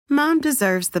Mom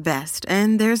deserves the best,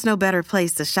 and there's no better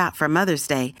place to shop for Mother's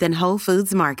Day than Whole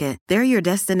Foods Market. They're your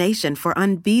destination for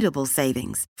unbeatable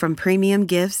savings, from premium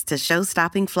gifts to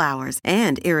show-stopping flowers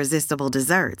and irresistible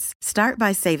desserts. Start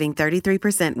by saving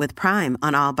 33% with Prime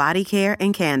on all body care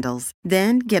and candles.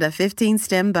 Then get a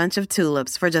 15-stem bunch of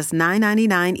tulips for just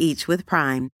 $9.99 each with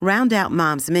Prime. Round out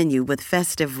Mom's menu with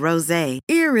festive rosé,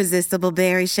 irresistible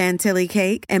berry chantilly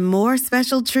cake, and more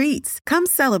special treats. Come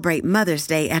celebrate Mother's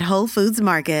Day at Whole Foods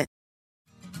Market.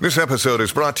 This episode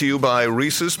is brought to you by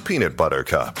Reese's Peanut Butter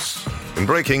Cups. In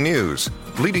breaking news,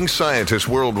 leading scientists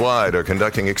worldwide are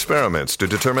conducting experiments to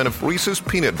determine if Reese's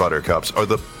Peanut Butter Cups are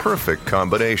the perfect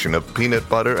combination of peanut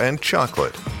butter and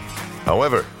chocolate.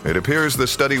 However, it appears the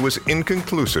study was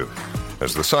inconclusive,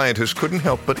 as the scientists couldn't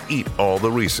help but eat all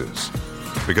the Reese's.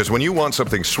 Because when you want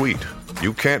something sweet,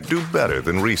 you can't do better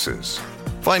than Reese's.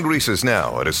 Find Reese's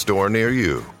now at a store near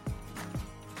you.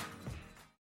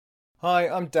 Hi,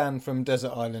 I'm Dan from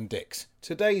Desert Island Dicks.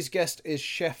 Today's guest is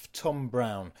Chef Tom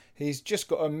Brown. He's just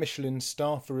got a Michelin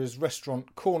star for his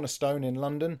restaurant Cornerstone in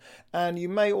London, and you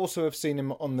may also have seen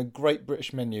him on the Great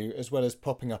British Menu, as well as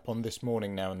popping up on This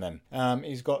Morning now and then.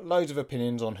 He's got loads of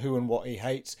opinions on who and what he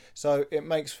hates, so it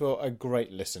makes for a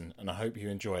great listen, and I hope you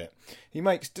enjoy it. He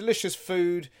makes delicious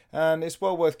food, and it's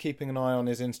well worth keeping an eye on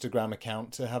his Instagram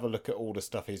account to have a look at all the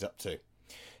stuff he's up to.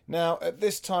 Now, at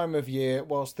this time of year,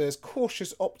 whilst there's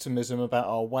cautious optimism about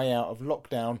our way out of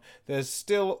lockdown, there's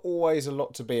still always a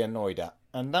lot to be annoyed at.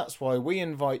 And that's why we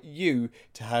invite you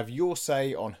to have your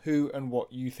say on who and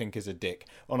what you think is a dick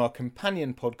on our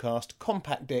companion podcast,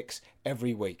 Compact Dicks,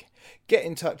 every week. Get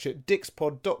in touch at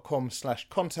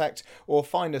dickspod.com/contact or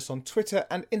find us on Twitter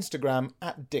and Instagram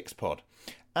at dickspod.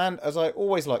 And as I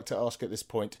always like to ask at this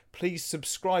point, please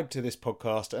subscribe to this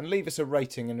podcast and leave us a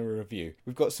rating and a review.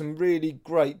 We've got some really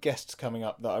great guests coming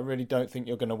up that I really don't think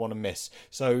you're going to want to miss.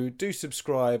 So do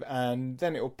subscribe and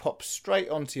then it will pop straight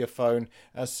onto your phone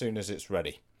as soon as it's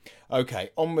ready.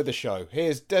 Okay, on with the show.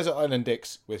 Here's Desert Island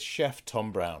Dicks with Chef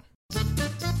Tom Brown.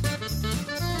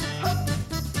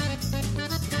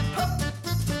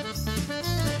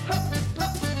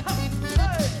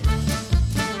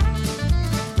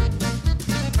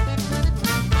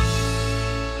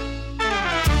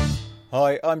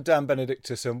 Hi, I'm Dan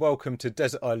Benedictus and welcome to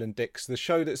Desert Island Dicks, the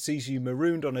show that sees you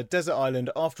marooned on a desert island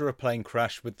after a plane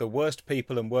crash with the worst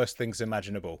people and worst things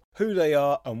imaginable. Who they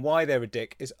are and why they're a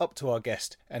dick is up to our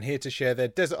guest, and here to share their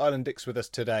Desert Island Dicks with us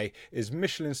today is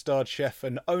Michelin-starred chef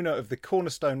and owner of the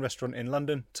Cornerstone restaurant in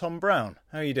London, Tom Brown.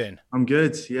 How are you doing? I'm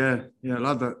good, yeah, I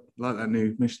love that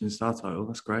new Michelin star title.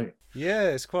 That's great. Yeah,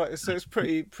 it's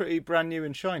pretty brand new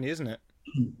and shiny, isn't it?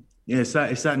 Yeah, it's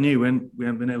that new when we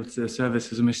haven't been able to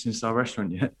service as a Michelin star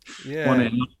restaurant yet. Yeah. Won it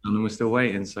in London and we're still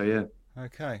waiting, so yeah.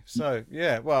 Okay, so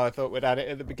yeah, well, I thought we'd add it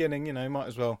at the beginning. You know, might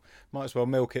as well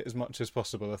milk it as much as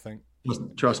possible, I think.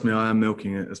 Trust me, I am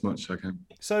milking it as much as I can.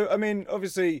 So, I mean,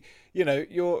 obviously, you know,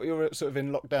 you're sort of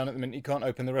in lockdown at the minute. You can't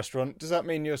open the restaurant. Does that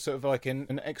mean you're sort of like in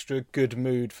an extra good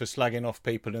mood for slagging off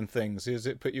people and things? Does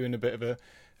it put you in a bit of a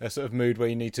sort of mood where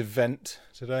you need to vent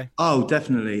today? Oh,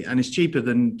 definitely, and it's cheaper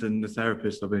than the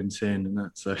therapist I've been seeing and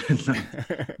that. So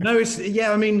no,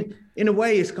 I mean, in a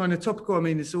way, it's kind of topical. I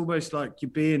mean, it's almost like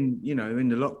you're being, you know, in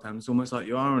the lockdown. It's almost like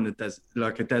you are on a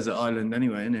desert island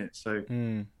anyway, isn't it? So,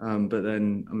 but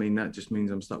then, I mean, that just means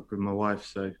I'm stuck with my wife.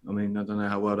 So, I mean, I don't know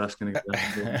how well that's going to go.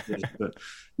 But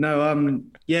no,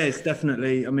 yeah, it's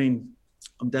definitely. I mean,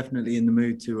 I'm definitely in the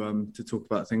mood to talk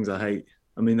about things I hate.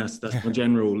 I mean, that's my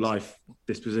general life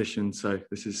disposition. So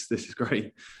this is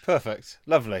great. Perfect.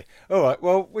 Lovely. All right.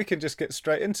 Well, we can just get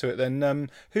straight into it then.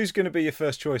 Who's going to be your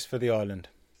first choice for the island?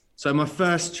 So my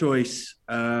first choice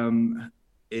it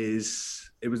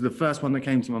was the first one that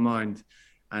came to my mind,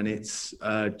 and it's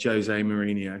Jose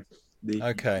Mourinho,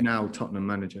 the now Tottenham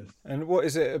manager. And what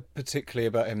is it particularly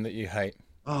about him that you hate?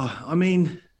 Oh, I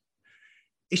mean,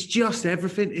 it's just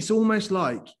everything. It's almost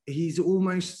like he's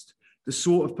almost the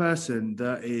sort of person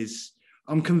that is,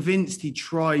 I'm convinced he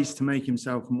tries to make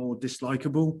himself more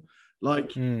dislikable.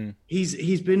 Like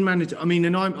he's been managed. I mean,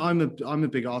 and I'm a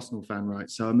big Arsenal fan, right?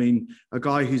 So I mean, a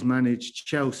guy who's managed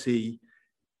Chelsea,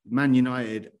 Man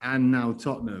United, and now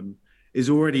Tottenham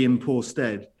is already in poor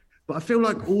stead. But I feel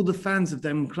like all the fans of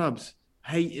them clubs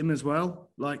hate him as well.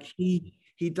 Like he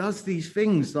does these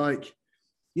things, like,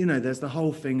 you know, there's the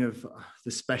whole thing of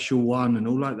the special one and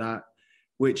all like that,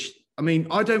 which, I mean,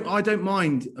 I don't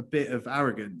mind a bit of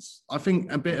arrogance. I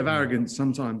think a bit of arrogance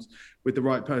sometimes with the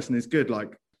right person is good.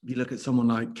 Like, you look at someone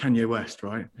like Kanye West,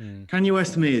 right? Kanye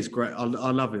West to me is great. I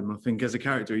love him. I think as a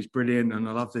character, he's brilliant. And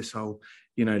I love this whole,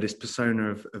 you know, this persona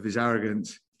of his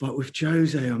arrogance. But with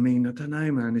Jose, I mean, I don't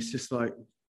know, man. It's just like,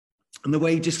 And the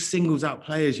way he just singles out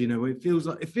players, you know, it feels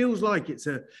like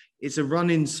it's a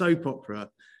running soap opera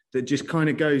that just kind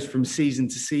of goes from season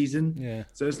to season. Yeah.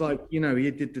 So it's like, you know, he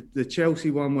did the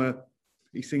Chelsea one where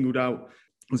he singled out,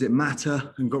 was it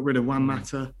Mata, and got rid of Juan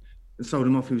Mata and sold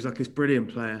him off. He was like this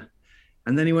brilliant player.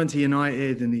 And then he went to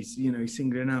United and he's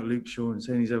singling out Luke Shaw and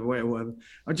saying he's overweight or whatever.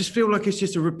 I just feel like it's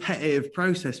just a repetitive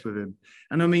process with him.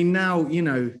 And I mean, now, you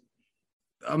know,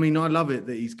 I mean, I love it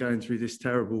that he's going through this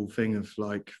terrible thing of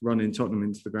like running Tottenham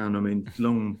into the ground. I mean,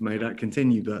 long may that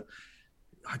continue, but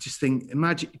I just think,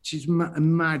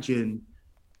 imagine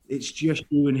it's just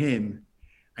you and him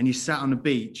and you sat on the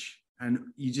beach and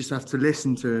you just have to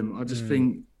listen to him. I just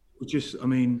think, I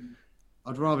mean,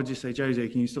 I'd rather just say, Jose,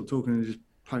 can you stop talking and just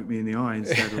poke me in the eye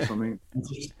instead or something?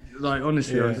 Just, like,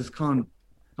 honestly, I just can't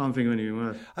think of anything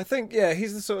worse. I think, yeah,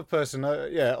 he's the sort of person,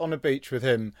 on a beach with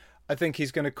him, I think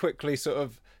he's going to quickly sort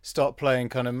of start playing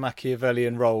kind of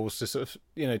Machiavellian roles to sort of,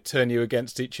 you know, turn you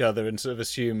against each other and sort of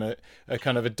assume a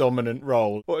kind of a dominant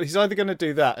role. Or he's either going to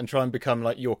do that and try and become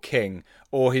like your king,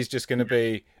 or he's just going to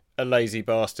be a lazy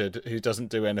bastard who doesn't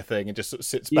do anything and just sort of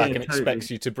sits back and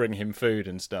expects you to bring him food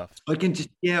and stuff. I can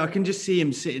just see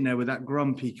him sitting there with that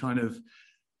grumpy kind of,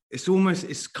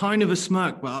 it's kind of a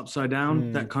smirk, but upside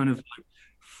down, that kind of like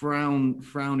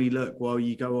frowny look while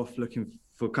you go off looking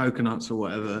for coconuts or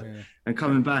whatever, and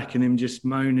coming back and him just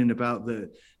moaning about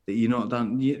that you're not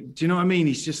done. Do you know what I mean?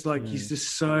 He's just like, he's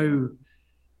just so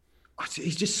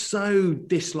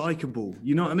dislikable.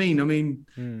 You know what I mean?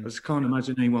 I just can't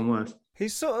imagine anyone worse.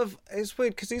 He's sort of, it's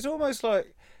weird because he's almost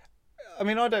like, I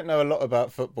mean, I don't know a lot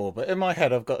about football, but in my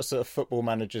head, I've got a sort of football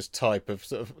manager's type of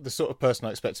sort of the sort of person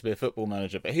I expect to be a football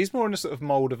manager. But he's more in a sort of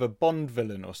mould of a Bond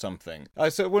villain or something. I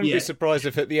sort of wouldn't be surprised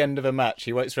if at the end of a match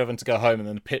he waits for everyone to go home and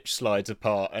then the pitch slides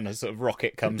apart and a sort of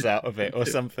rocket comes out of it or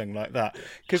something like that.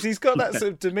 Because he's got that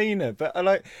sort of demeanour.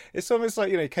 But it's almost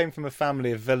like, you know, he came from a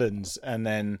family of villains and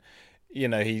then, you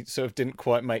know, he sort of didn't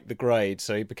quite make the grade,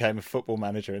 so he became a football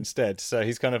manager instead. So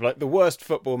he's kind of like the worst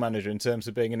football manager in terms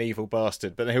of being an evil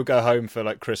bastard, but then he'll go home for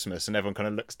like Christmas and everyone kind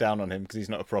of looks down on him because he's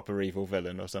not a proper evil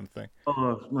villain or something.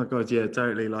 Oh my God, yeah,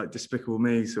 totally, like Despicable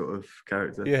Me sort of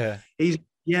character. Yeah.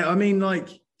 I mean, like,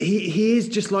 he is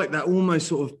just like that almost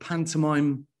sort of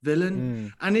pantomime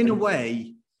villain. And in a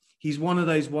way, he's one of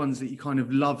those ones that you kind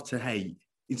of love to hate.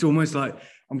 It's almost like,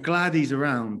 I'm glad he's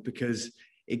around because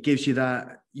it gives you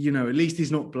that, you know, at least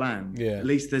he's not bland. Yeah. At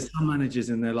least there's some managers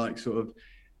and they're like sort of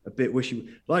a bit wishy.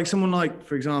 Like someone like,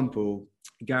 for example,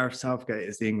 Gareth Southgate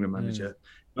as the England manager.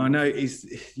 I know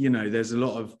he's, you know, there's a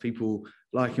lot of people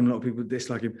like him, a lot of people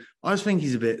dislike him. I just think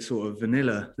he's a bit sort of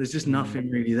vanilla. There's just nothing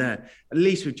really there. At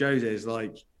least with Jose, it's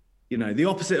like, you know, the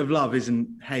opposite of love isn't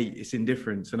hate, it's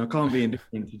indifference. And I can't be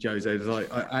indifferent to Jose. It's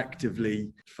like, I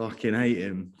actively fucking hate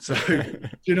him. So, do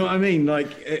you know what I mean?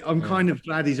 Like, I'm kind of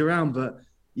glad he's around, but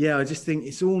yeah, I just think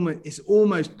it's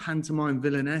almost pantomime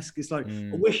villain-esque. It's like,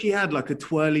 I wish he had like a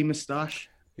twirly moustache.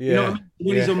 Yeah. You know what I mean?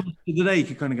 When he's on Match of the Day, he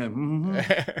could kind of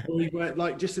go, or he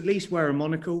like just at least wear a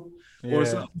monocle or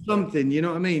something. You know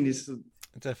what I mean? It's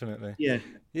definitely. Yeah.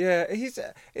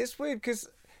 It's weird because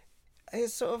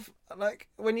it's sort of like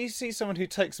when you see someone who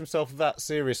takes himself that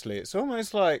seriously, it's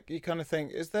almost like you kind of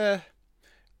think,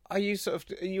 are you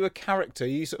a character? Are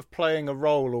you sort of playing a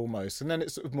role almost? And then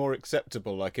it's sort of more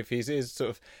acceptable, like if he is sort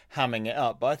of hamming it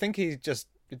up. But I think it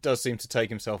does seem to take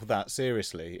himself that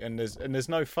seriously, and there's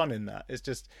no fun in that. It's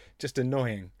just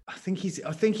annoying. I think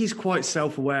he's quite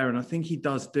self-aware, and I think he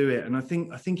does do it, and I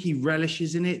think he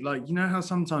relishes in it. Like, you know how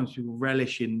sometimes people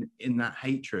relish in that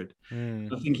hatred.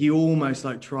 I think he almost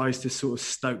like tries to sort of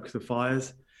stoke the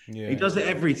fires. Yeah. He does it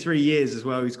every 3 years as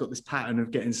well. He's got this pattern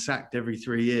of getting sacked every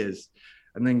 3 years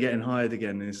and then getting hired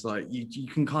again. And it's like you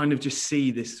can kind of just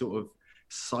see this sort of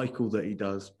cycle that he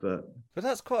does. But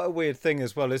that's quite a weird thing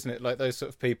as well, isn't it? Like those sort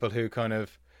of people who kind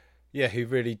of, who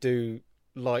really do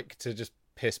like to just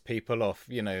piss people off.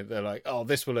 You know, they're like, oh,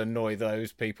 this will annoy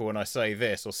those people when I say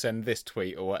this or send this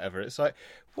tweet or whatever. It's like,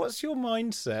 what's your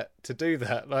mindset to do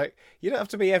that? Like, you don't have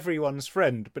to be everyone's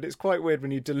friend, but it's quite weird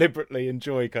when you deliberately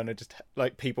enjoy kind of just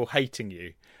like people hating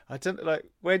you. I don't like,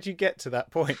 where'd you get to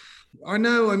that point? I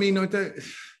know. I mean, I don't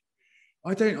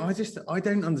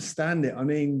understand it. I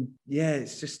mean, yeah,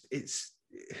 it's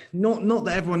not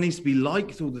that everyone needs to be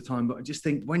liked all the time, but I just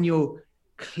think when you're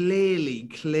clearly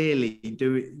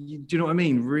do you know what I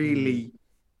mean? Really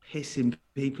pissing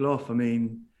people off. I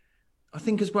mean, I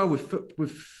think as well with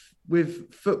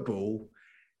football,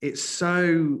 it's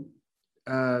so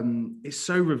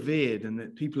revered, and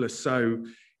that people are so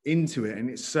into it, and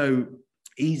it's so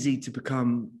easy to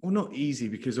become, or not easy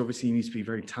because obviously you need to be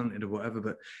very talented or whatever,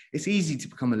 but it's easy to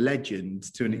become a legend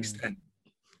to an extent.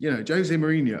 You know, Jose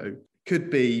Mourinho could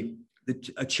be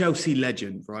a Chelsea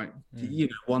legend, right? You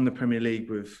know, won the Premier League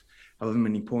with however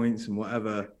many points and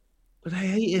whatever, but they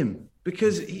hate him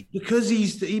because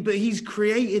he's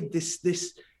created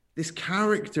this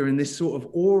character and this sort of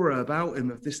aura about him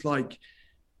of this like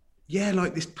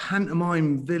this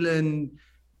pantomime villain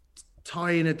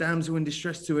tying a damsel in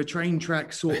distress to a train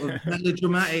track sort of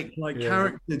melodramatic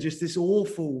character, just this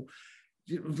awful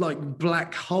like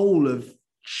black hole of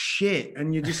shit,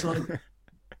 and you're just like,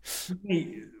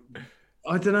 mate,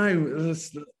 I don't know.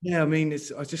 I mean,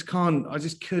 I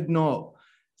just could not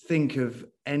think of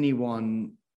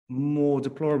anyone more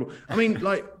deplorable. I mean,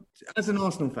 like, as an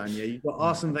Arsenal fan, you've got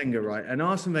Arsene Wenger, right? And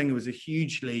Arsene Wenger was a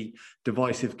hugely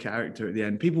divisive character at the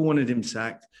end. People wanted him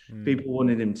sacked. People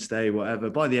wanted him to stay, whatever.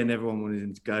 By the end, everyone wanted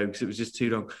him to go because it was just too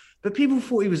long. But people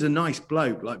thought he was a nice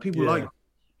bloke. Like, people liked him.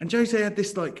 And Jose had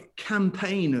this, like,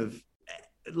 campaign of,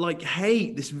 like,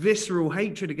 hate, this visceral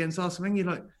hatred against Arsene Wenger.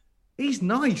 Like, he's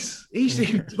nice. He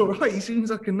seems all right. He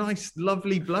seems like a nice,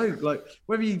 lovely bloke. Like,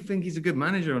 whether you think he's a good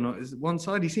manager or not is one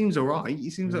side. He seems all right. He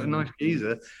seems like a nice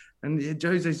geezer. And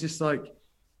Jose's just like,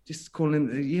 just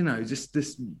calling, you know, just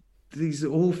these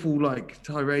awful like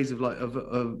tirades of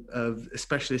a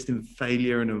specialist in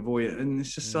failure and avoid it. And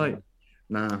it's just like,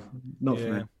 nah, not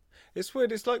for me. It's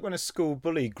weird. It's like when a school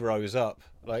bully grows up,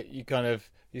 like you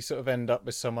sort of end up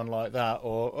with someone like that,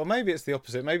 or maybe it's the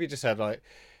opposite. Maybe he just had like,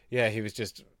 he was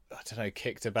just, I don't know,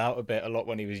 kicked about a bit a lot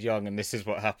when he was young, and this is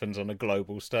what happens on a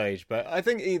global stage. But I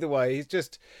think either way, he's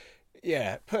just,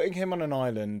 putting him on an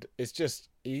island is just,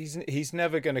 he's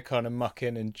never going to kind of muck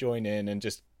in and join in and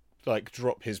just like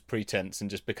drop his pretense and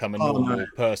just become a normal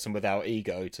person without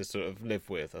ego to sort of live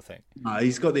with. I think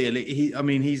he's got the elite. He's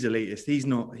elitist.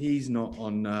 He's not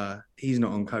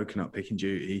on coconut picking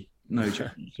duty. No,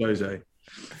 Jose.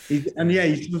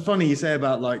 He's funny you say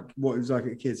about like what it was like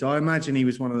as a kid. So I imagine he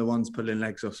was one of the ones pulling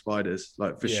legs off spiders,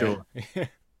 like for sure.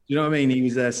 You know what I mean? He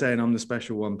was there saying, "I'm the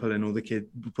special one, pulling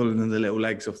the little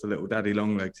legs off the little daddy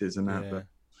long legs and that." But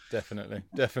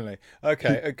Definitely.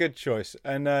 Okay, a good choice.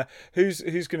 And who's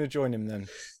going to join him then?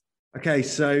 Okay,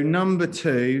 so number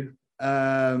 2.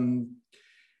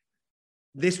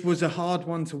 This was a hard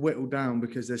one to whittle down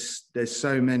because there's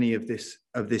so many of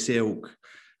this ilk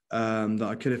that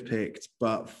I could have picked.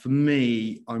 But for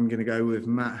me, I'm going to go with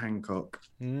Matt Hancock.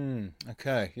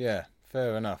 Okay, yeah.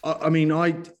 Fair enough. I mean,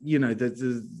 I don't want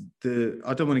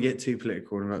to get too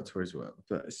political about Tory as well,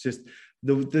 but it's just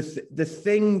the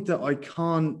thing that I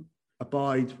can't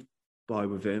abide by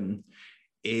with him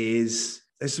is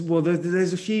there's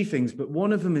a few things, but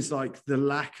one of them is like the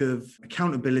lack of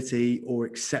accountability or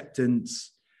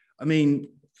acceptance. I mean,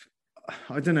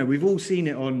 I don't know. We've all seen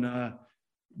it on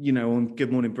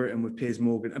Good Morning Britain with Piers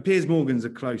Morgan, and Piers Morgan's a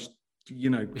close.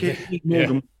 Piers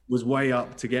Morgan was way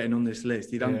up to getting on this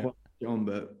list. He done quite on,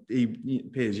 but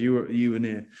Piers, you were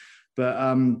near. But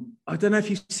I don't know if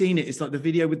you've seen it. It's like the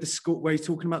video with the school where he's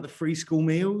talking about the free school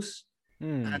meals,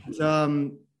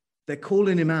 and they're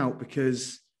calling him out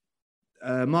because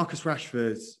Marcus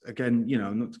Rashford, again,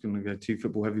 I'm not going to go too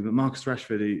football heavy, but Marcus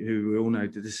Rashford, who we all know,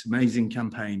 did this amazing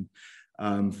campaign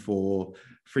for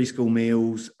free school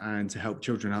meals and to help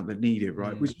children out that need it,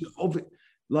 right? Which,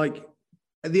 like,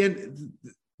 at the end,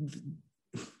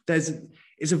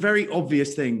 it's a very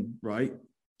obvious thing, right?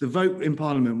 The vote in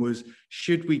Parliament was,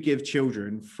 should we give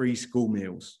children free school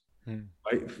meals,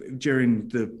 right, during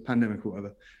the pandemic or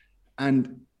whatever?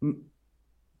 And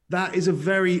that is a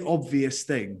very obvious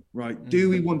thing, right? Do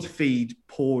we want to feed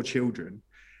poor children?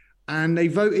 And they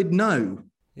voted no.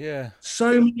 Yeah.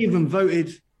 So many of them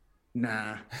voted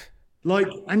nah. Like,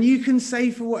 and you can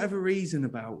say for whatever reason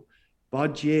about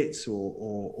budgets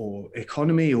or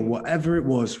economy or whatever it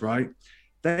was, right?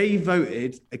 They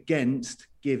voted against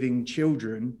giving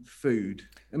children food.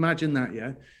 Imagine that,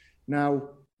 yeah? Now,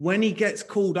 when he gets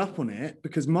called up on it,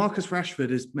 because Marcus Rashford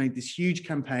has made this huge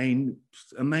campaign,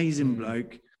 amazing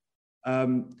bloke,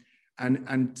 and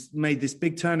made this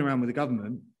big turnaround with the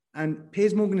government, and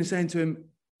Piers Morgan is saying to him,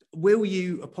 will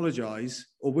you apologise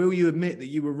or will you admit that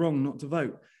you were wrong not to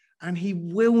vote? And he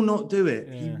will not do it.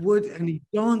 Yeah. He would, and he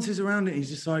dances around it.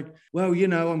 He's just like, well,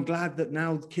 I'm glad that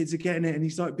now kids are getting it. And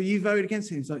he's like, but you voted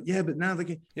against it. He's like, yeah, but now they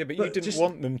get. Yeah, but you didn't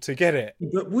want them to get it.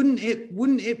 But wouldn't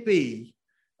it be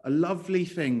a lovely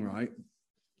thing, right,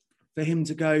 for him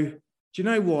to go, do you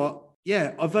know what?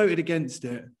 Yeah, I voted against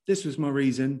it. This was my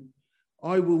reason.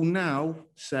 I will now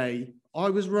say I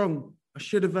was wrong. I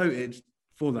should have voted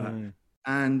for that.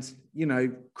 And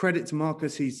credit to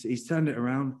Marcus, he's turned it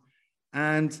around.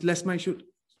 And let's make sure.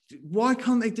 Why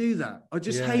can't they do that? I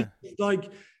just hate, like,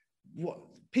 what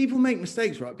people make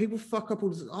mistakes, right? People fuck up all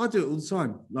the time. I do it all the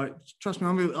time. Like, trust me,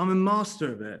 I'm a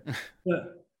master of it.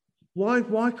 But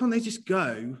Why can't they just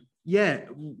go, yeah,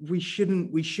 we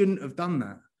shouldn't have done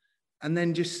that, and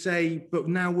then just say, but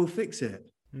now we'll fix it.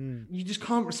 You just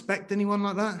can't respect anyone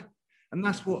like that, and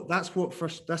that's what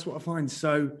I find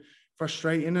so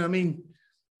frustrating. I mean,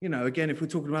 you know, again, if we're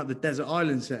talking about the desert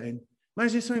island setting,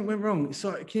 imagine if something went wrong. It's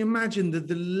like, can you imagine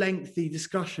the lengthy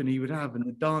discussion he would have and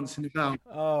the dancing about?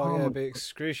 Oh yeah, it'd be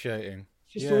excruciating.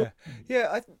 Yeah,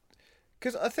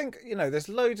 because I think, you know, there's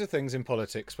loads of things in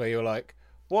politics where you're like,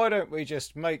 why don't we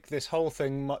just make this whole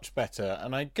thing much better?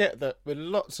 And I get that with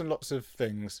lots and lots of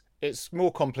things, it's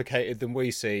more complicated than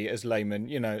we see as laymen.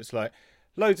 You know, it's like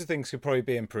loads of things could probably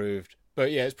be improved,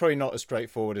 but yeah, it's probably not as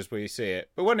straightforward as we see it.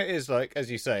 But when it is like, as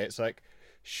you say, it's like,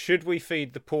 should we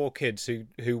feed the poor kids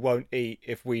who won't eat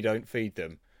if we don't feed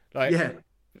them? Like,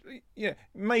 yeah,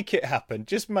 make it happen.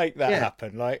 Just make that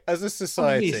happen. Like, as a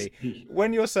society,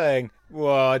 when you're saying,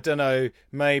 well, I don't know,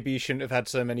 maybe you shouldn't have had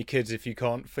so many kids if you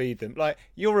can't feed them, like,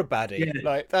 you're a baddie.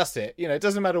 Like, that's it. You know, it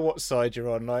doesn't matter what side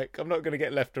you're on. Like, I'm not going to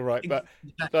get left or right, but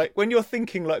like, when you're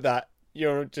thinking like that,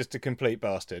 you're just a complete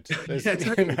bastard. Totally.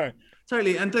 You know.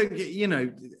 Totally. And don't get, you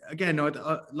know, again,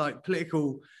 I like,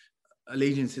 political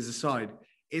allegiances aside,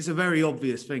 it's a very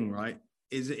obvious thing, right?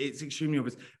 It's extremely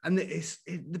obvious, and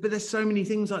but there's so many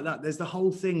things like that. There's the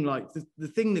whole thing, like the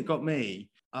thing that got me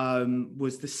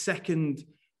was the second,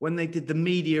 when they did the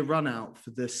media run out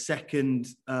for the second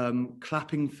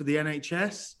clapping for the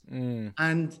NHS,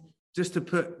 and just to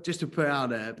put out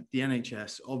there, the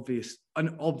NHS,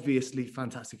 an obviously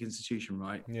fantastic institution,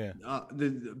 right? Yeah,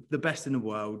 the best in the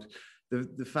world.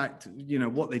 The fact, you know,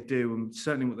 what they do, and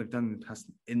certainly what they've done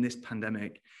in this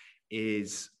pandemic,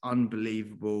 is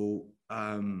unbelievable.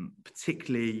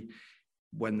 Particularly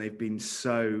when they've been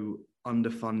so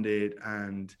underfunded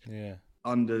and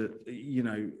under, you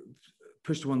know,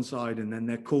 pushed to one side, and then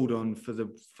they're called on for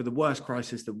the worst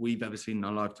crisis that we've ever seen in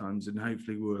our lifetimes, and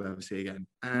hopefully we'll ever see again.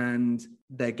 And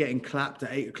they're getting clapped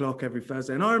at 8:00 every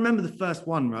Thursday. And I remember the first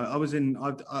one, right?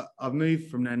 I've moved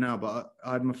from there now, but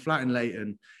I had my flat in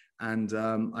Leighton, and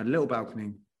I had a little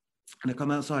balcony, and I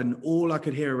come outside, and all I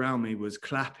could hear around me was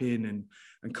clapping and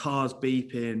cars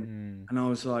beeping. And I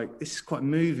was like, this is quite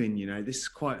moving, you know, this is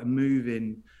quite a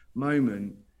moving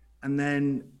moment. And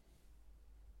then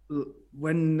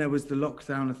when there was the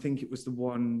lockdown, I think it was the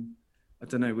one, I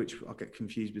don't know which, I'll get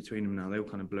confused between them now, they all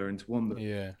kind of blur into one, but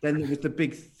then it was the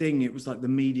big thing, it was like the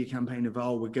media campaign of,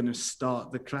 oh, we're going to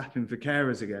start the clapping for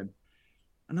carers again.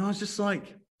 And I was just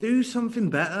like, do something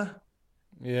better.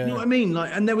 You know what I mean?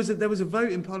 Like, and there was a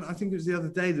vote in Parliament, I think it was the other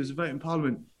day, there was a vote in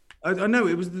Parliament, I know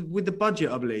it was with the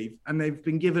budget, I believe, and they've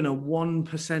been given a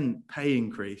 1% pay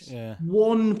increase.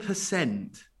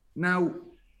 1%. Now,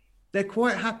 they're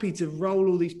quite happy to roll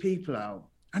all these people out.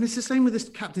 And it's the same with this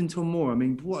Captain Tom Moore. I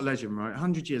mean, what a legend, right?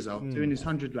 100 years old, doing his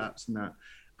 100 laps and that.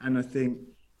 And I think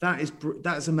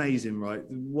that's amazing, right?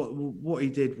 What he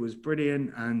did was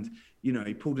brilliant. And, you know,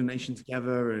 he pulled a nation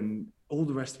together and all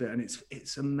the rest of it. And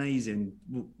it's amazing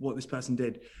what this person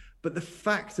did. But the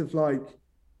fact of, like,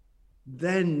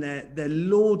 then they're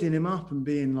lauding him up and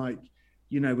being like,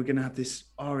 you know, we're going to have this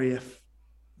RAF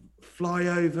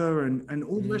flyover and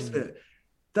all the rest of it.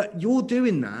 That you're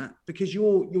doing that because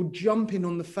you're jumping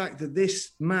on the fact that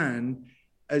this man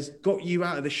has got you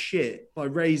out of the shit by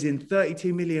raising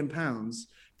 £32 million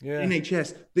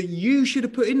NHS that you should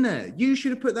have put in there. You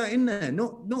should have put that in there.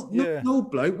 Not an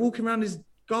old bloke walking around his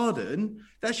garden.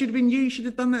 That should have been you. You should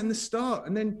have done that in the start.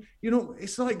 And then, you know,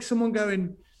 it's like someone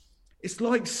going, it's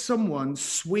like someone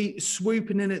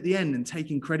swooping in at the end and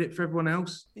taking credit for everyone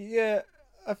else. Yeah,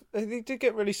 they did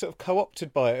get really sort of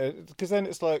co-opted by it, because then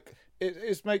it's like,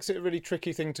 it makes it a really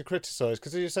tricky thing to criticise,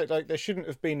 because as you say, like, there shouldn't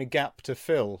have been a gap to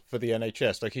fill for the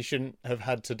NHS. Like, he shouldn't have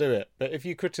had to do it. But if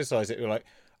you criticise it, you're like,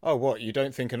 oh, what, you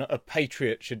don't think a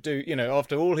patriot should do, you know,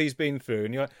 after all he's been through?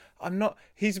 And you're like,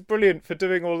 he's brilliant for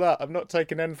doing all that. I'm not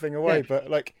taking anything away,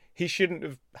 but, like, he shouldn't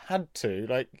have had to.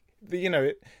 Like, you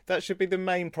know, that should be the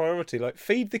main priority. Like,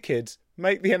 feed the kids,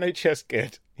 make the NHS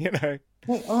good, you know?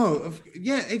 Well,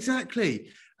 yeah, exactly.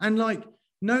 And, like,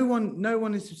 no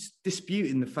one is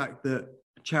disputing the fact that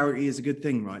charity is a good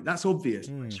thing, right? That's obvious.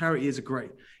 Charity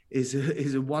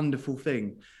is a wonderful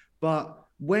thing. But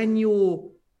when you're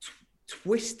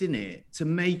twisting it to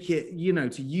make it, you know,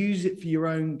 to use it for your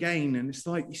own gain, and it's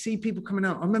like, you see people coming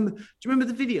out. Do you remember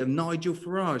the video of Nigel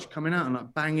Farage coming out and,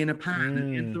 like, banging a pan at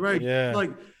the end of the road? Yeah.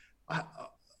 Like,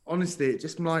 honestly,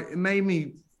 it made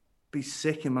me be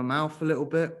sick in my mouth a little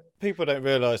bit. People don't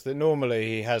realise that normally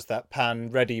he has that pan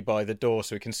ready by the door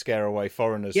so he can scare away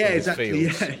foreigners from his exactly.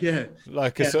 fields. Yeah.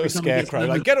 Like a sort of scarecrow.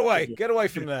 Like, get away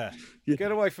from there.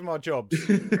 Get away from our jobs.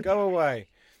 Go away.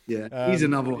 Yeah, he's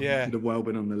another one yeah. that could have well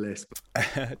been on the list.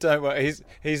 Don't worry,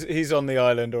 he's on the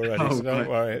island already, so don't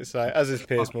worry. So, as is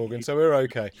Piers Morgan, so we're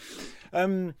okay.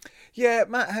 Yeah,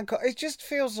 Matt Hancock. It just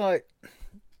feels like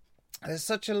there's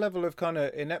such a level of kind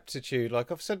of ineptitude.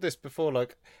 Like I've said this before,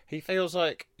 like he feels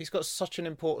like he's got such an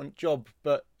important job,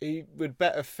 but he would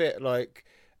better fit like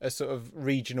a sort of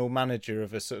regional manager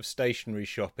of a sort of stationery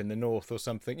shop in the north or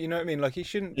something. You know what I mean? Like he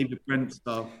shouldn't. David Brent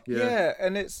stuff. Yeah,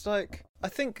 and it's like I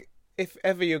think if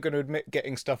ever you're going to admit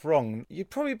getting stuff wrong,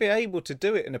 you'd probably be able to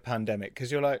do it in a pandemic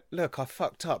because you're like, look, I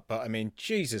fucked up, but I mean,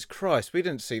 Jesus Christ, we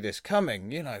didn't see this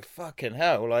coming. You know, fucking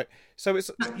hell. Like, so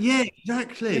it's yeah,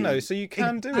 exactly. You know, so you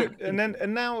can do it,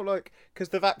 and now like because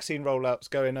the vaccine rollout's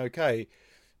going okay.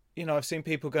 You know, I've seen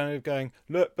people going,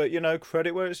 look, but you know,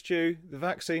 credit where it's due. The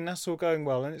vaccine, that's all going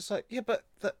well, and it's like, yeah, but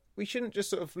we shouldn't just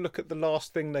sort of look at the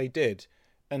last thing they did,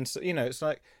 and so, you know, it's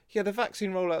like, yeah, the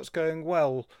vaccine rollout's going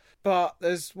well. But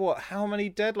there's how many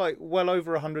dead? Like well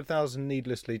over 100,000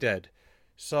 needlessly dead.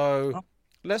 So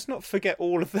let's not forget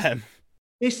all of them.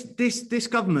 This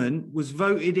government was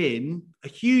voted in. A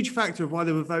huge factor of why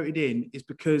they were voted in is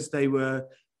because they were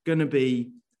going to be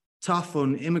tough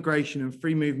on immigration and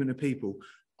free movement of people.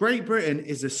 Great Britain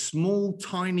is a small,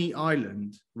 tiny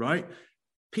island, right?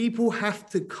 People have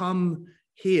to come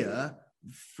here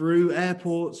through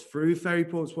airports, through ferry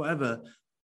ports, whatever.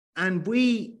 And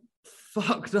we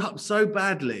fucked up so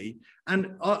badly,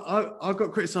 and I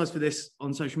got criticised for this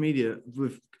on social media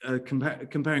with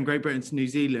comparing Great Britain to New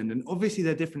Zealand, and obviously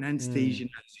they're different entities. You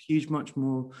know, there's a huge amount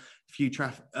more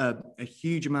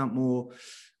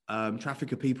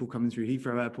traffic of people coming through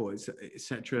Heathrow Airport,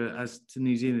 etc. As to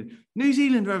New Zealand. New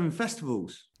Zealand are having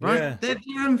festivals, right? Yeah. They're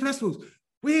having festivals.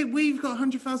 We've got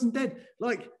 100,000 dead.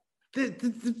 Like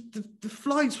the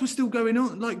flights were still going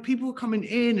on. Like people were coming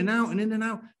in and out and in and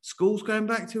out. Schools going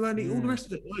back too early. All the rest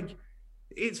of it.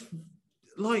 It's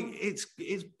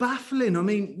baffling. I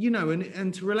mean, you know,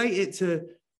 and to relate it to,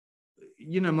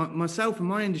 you know, myself and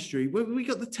my industry, we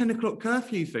got the 10 o'clock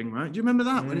curfew thing, right? Do you remember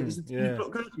that when it was the 10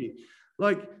 o'clock curfew?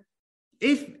 Like,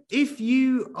 if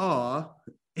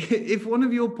one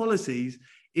of your policies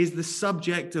is the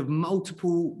subject of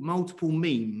multiple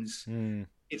memes,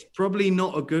 it's probably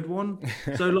not a good one.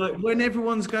 So like when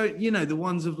everyone's going, you know, the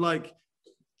ones of like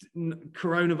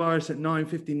coronavirus at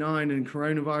 9:59 and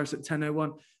coronavirus at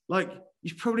 10:01, like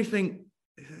you probably think,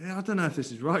 I don't know if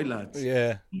this is right, lads.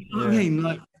 Yeah. You know what I mean?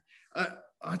 Like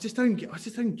I just don't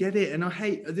get it. And I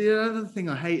hate, the other thing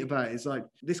I hate about it is like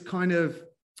this kind of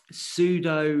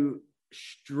pseudo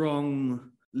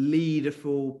strong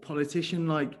leaderful politician.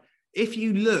 Like if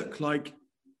you look like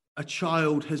a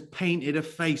child has painted a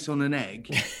face on an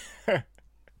egg,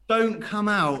 don't come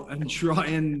out and try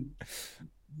and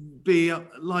be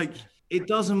like, it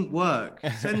doesn't work.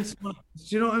 Do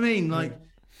you know what I mean? Like,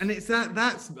 and it's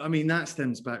that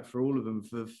stems back for all of them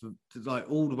for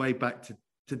like all the way back to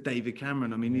David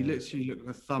Cameron. I mean, he literally looked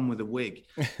like a thumb with a wig.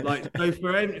 Like, so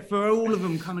for all of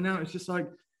them coming out, it's just like,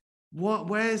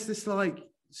 where's this, like,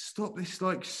 stop this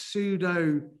like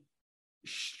pseudo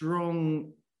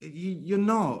strong. You're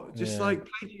not just like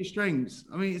play to your strengths.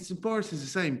 I mean, Boris is the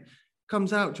same.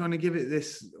 Comes out trying to give it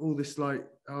all this like,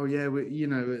 oh yeah, we're, you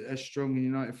know, a strong and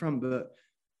united front, but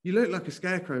you look like a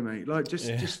scarecrow, mate. Like just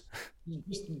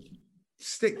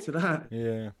stick to that.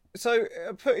 Yeah. So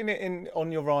putting it in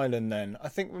on your island, then I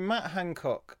think with Matt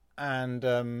Hancock and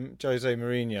Jose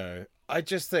Mourinho, I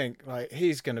just think like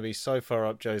he's going to be so far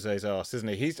up Jose's arse, isn't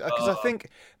he? Because I think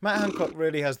Matt Hancock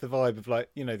really has the vibe of like,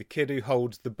 you know, the kid who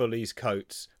holds the bullies'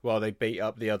 coats while they beat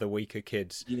up the other weaker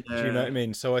kids. Yeah. Do you know what I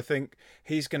mean? So I think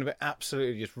he's going to be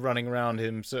absolutely just running around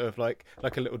him, sort of like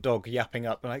a little dog yapping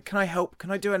up, like, "Can I help?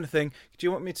 Can I do anything? Do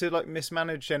you want me to like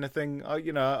mismanage anything?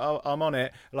 I'm on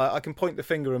it. Like I can point the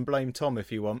finger and blame Tom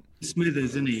if you want."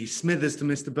 Smithers, isn't he? Smithers to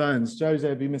Mr. Burns. Jose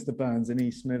would be Mr. Burns, and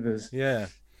he's Smithers. Yeah.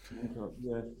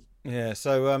 Yeah. Yeah,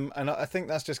 so and I think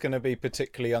that's just going to be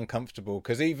particularly uncomfortable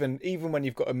because even when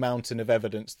you've got a mountain of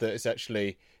evidence that it's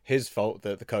actually his fault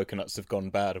that the coconuts have gone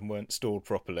bad and weren't stored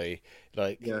properly,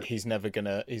 like he's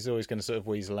always gonna sort of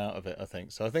weasel out of it, I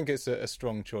think. So I think it's a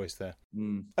strong choice there.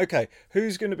 Okay,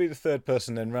 who's going to be the third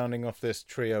person then, rounding off this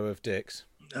trio of dicks?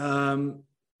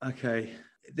 Okay,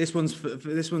 this one's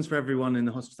for everyone in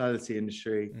the hospitality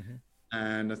industry. Mm-hmm.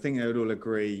 And I think they would all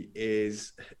agree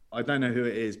is, I don't know who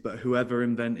it is, but whoever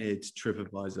invented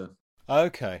TripAdvisor.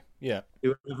 Okay, yeah.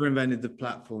 Whoever invented the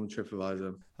platform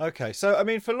TripAdvisor. Okay, so I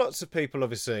mean, for lots of people,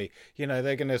 obviously, you know,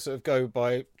 they're going to sort of go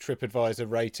by TripAdvisor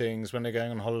ratings when they're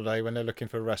going on holiday, when they're looking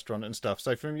for a restaurant and stuff.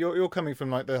 So from you're coming from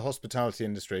like the hospitality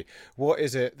industry, what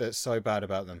is it that's so bad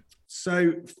about them?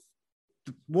 So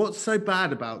what's so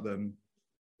bad about them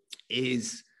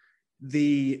is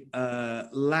the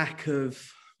lack of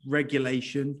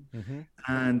regulation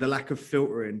and the lack of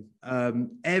filtering.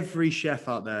 Every chef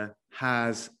out there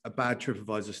has a bad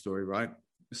TripAdvisor story, right?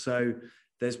 So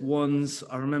there's ones,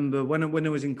 I remember when I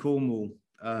was in Cornwall,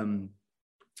 and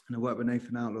I worked with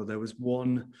Nathan Outlaw, there was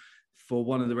one for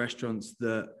one of the restaurants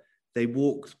that they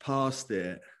walked past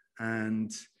it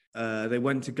and they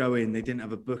went to go in, they didn't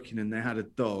have a booking and they had a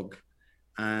dog,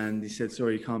 and he said,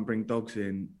 sorry, you can't bring dogs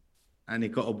in, and it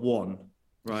got a 1,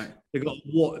 right?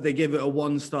 They gave it a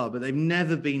 1 star, but they've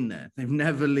never been there. They've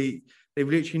literally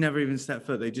never even stepped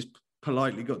foot. They just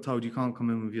politely got told you can't come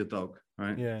in with your dog,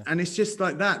 right? Yeah. And it's just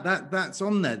like that's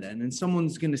on there then, and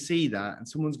someone's going to see that and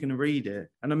someone's going to read it.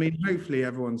 And I mean, hopefully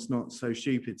everyone's not so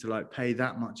stupid to like pay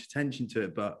that much attention to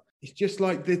it, but it's just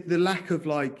like the lack of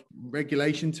like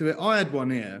regulation to it. I had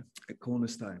one here at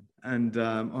Cornerstone, and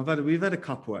we've had a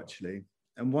couple actually,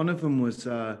 and one of them was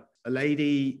a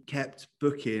lady kept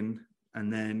booking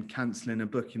and then cancelling a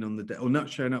booking on the day, or not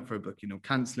showing up for a booking, or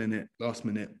cancelling it last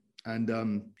minute.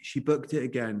 And she booked it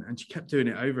again, and she kept doing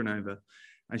it over and over.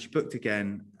 And she booked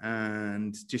again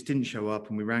and just didn't show up.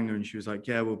 And we rang her and she was like,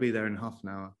 yeah, we'll be there in half an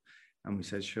hour. And we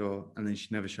said, sure. And then she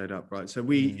never showed up, right? So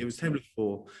it was table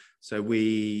 4. So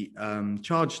we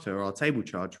charged her our table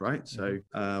charge, right? So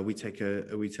we take an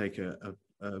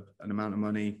amount of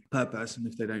money per person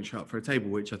if they don't show up for a table,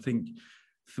 which I think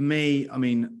for me, I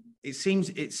mean, it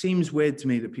seems weird to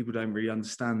me that people don't really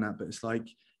understand that, but it's like,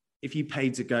 if you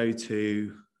paid to go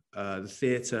to the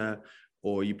theatre,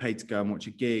 or you paid to go and watch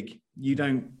a gig, you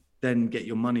don't then get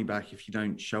your money back if you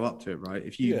don't show up to it, right?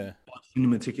 If you buy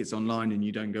cinema tickets online and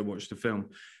you don't go watch the film,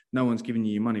 no one's giving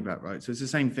you your money back, right? So it's the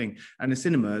same thing. And the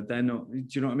cinema, they're not, do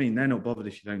you know what I mean? They're not bothered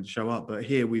if you don't show up. But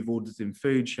here we've ordered in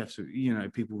food, chefs,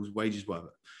 people's wages,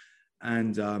 whatever.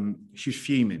 And she was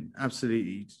fuming,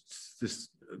 absolutely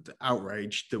just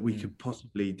outraged that we could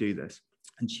possibly do this.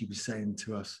 And she was saying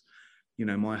to us,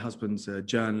 my husband's a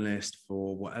journalist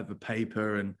for whatever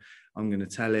paper, and I'm going to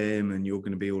tell him, and you're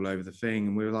going to be all over the thing.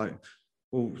 And we were like,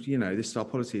 well, this is our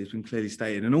policy. It's been clearly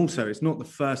stated. And also, it's not the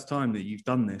first time that you've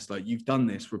done this. Like, you've done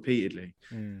this repeatedly.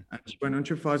 And she went on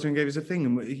TripAdvisor and gave us a thing.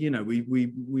 And,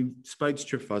 we spoke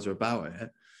to TripAdvisor about it.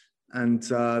 And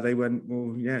they went,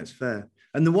 well, yeah, it's fair.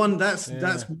 And the one, that's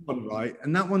one, right?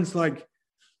 And that one's like,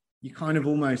 you kind of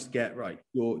almost get, right,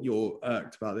 you're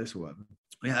irked about this or whatever.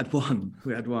 We had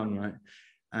one, right?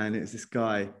 And it's this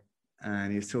guy,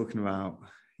 and he was talking about,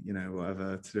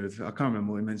 whatever to do with, I can't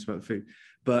remember what he mentioned about the food,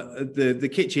 but the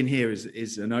kitchen here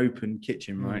is an open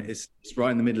kitchen, right? It's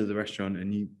right in the middle of the restaurant,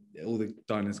 and all the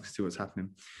diners can see what's happening.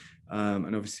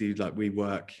 And obviously, like, we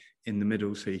work in the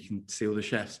middle, so you can see all the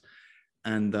chefs.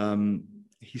 And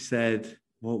he said,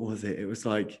 what was it? It was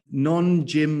like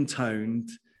non-gym toned,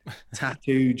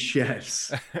 tattooed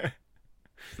chefs.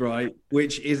 Right,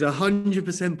 which is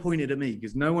 100% pointed at me,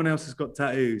 because no one else has got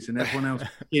tattoos and everyone else was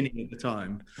skinny at the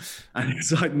time, and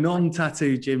it's like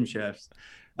non-tattooed gym chefs,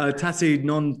 tattooed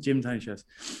non-gym tone chefs,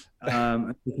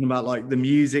 talking about like the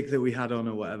music that we had on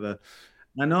or whatever,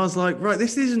 and I was like, right,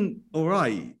 this isn't all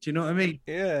right. Do you know what I mean?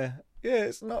 Yeah,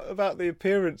 it's not about the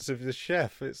appearance of the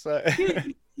chef. It's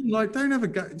like. Like, don't have a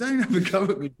go at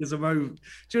me because I'm over. Do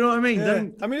you know what I mean? Yeah.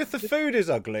 I mean, if the food is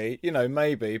ugly,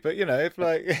 maybe, but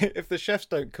if if the chefs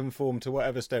don't conform to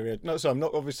whatever stereotype. No, so I'm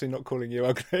obviously not calling you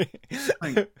ugly.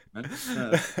 Thank you, man.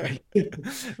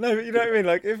 No, but you know what I mean.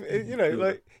 Like, if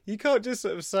like, you can't just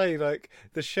sort of say like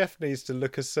the chef needs to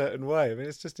look a certain way. I mean,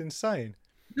 it's just insane.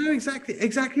 No, exactly.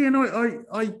 And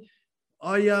I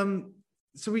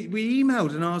so we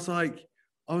emailed, and I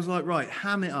was like, right,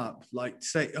 ham it up. Like,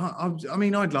 say, I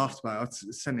mean, I'd laughed about it. I'd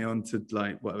sent it on to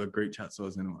like whatever group chats I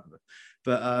was in or whatever.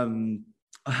 But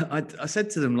I said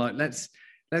to them, like, let's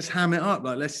ham it up.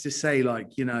 Like, let's just say,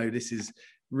 like, this is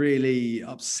really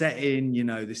upsetting.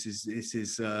 This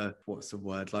is what's the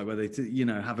word? Like, where they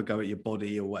have a go at your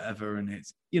body or whatever, and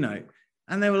it's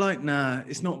and they were like, nah,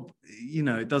 it's not.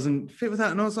 It doesn't fit with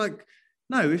that. And I was like,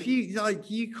 no, if you like,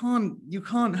 you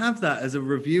can't have that as a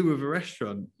review of a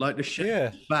restaurant. Like, the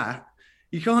chef is fat.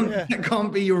 You can't. That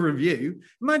can't be your review.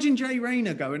 Imagine Jay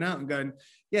Rayner going out and going,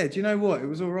 yeah, do you know what? It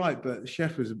was all right, but the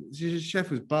chef was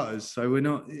butters, so we're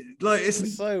not like.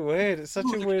 It's so weird. It's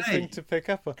such a weird thing to pick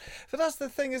up on. But that's the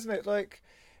thing, isn't it? Like,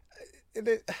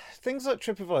 things like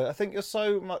TripAdvisor, I think you're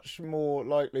so much more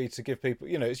likely to give people.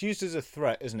 It's used as a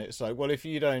threat, isn't it? It's like, well, if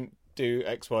you don't do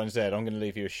X, Y, and Z, I'm going to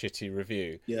leave you a shitty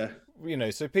review. Yeah.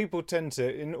 So people tend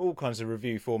to, in all kinds of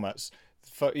review formats,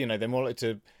 they're more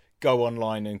likely to go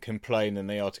online and complain than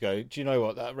they are to go, do you know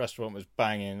what, that restaurant was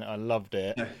banging, I loved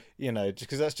it. Yeah.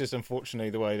 Because that's just unfortunately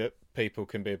the way that people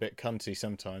can be a bit cunty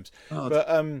sometimes. But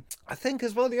I think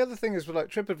as well, the other thing is with like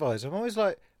TripAdvisor, I'm always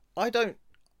like, I don't.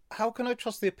 How can I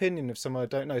trust the opinion of someone I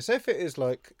don't know? So if it is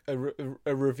like a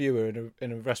reviewer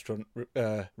in a restaurant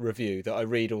review that I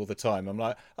read all the time, I'm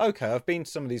like, okay, I've been to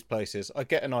some of these places. I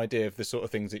get an idea of the sort of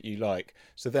things that you like,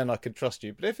 so then I can trust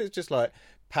you. But if it's just like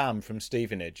Pam from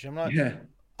Stevenage, I'm like, Yeah.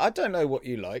 I don't know what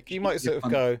you like. You might sort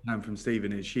of go, Pam from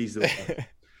Stevenage, she's the one.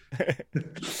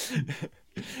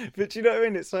 but you know what I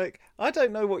mean? It's like, I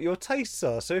don't know what your tastes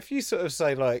are. So if you sort of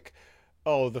say like,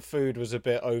 oh, the food was a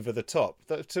bit over the top,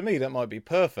 to me that might be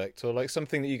perfect. Or like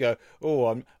something that you go,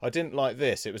 oh, I didn't like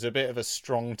this, it was a bit of a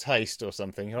strong taste or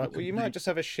something. You're like, well, you might just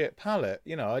have a shit palate.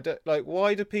 You know, I don't like,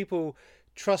 why do people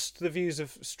trust the views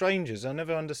of strangers? I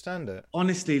never understand it.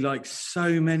 Honestly, like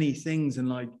so many things. And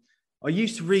like, I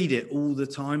used to read it all the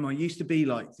time. I used to be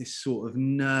like this sort of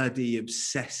nerdy,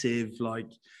 obsessive,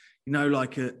 like, you know,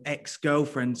 like a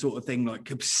ex-girlfriend sort of thing, like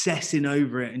obsessing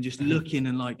over it and just looking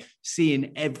and like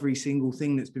seeing every single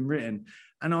thing that's been written.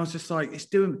 And I was just like, it's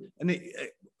doing, and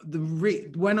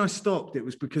when I stopped, it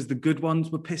was because the good ones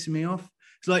were pissing me off.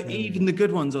 It's like, even the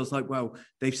good ones, I was like, well,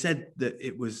 they've said that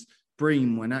it was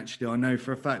Bream when actually I know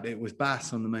for a fact that it was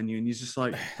Bass on the menu. And you're just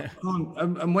like, I can't.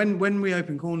 And when we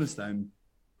opened Cornerstone,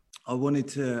 I wanted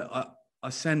to,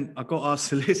 I got our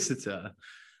solicitor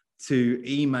to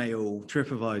email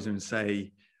TripAdvisor and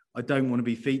say, I don't want to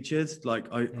be featured.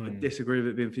 Like, I disagree with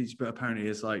it being featured, but apparently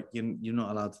it's like, you're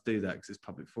not allowed to do that because it's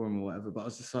public forum or whatever. But I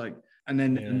was just like, and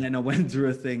then I went through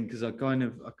a thing because I kind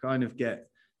of get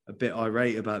a bit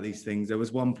irate about these things. There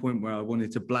was one point where I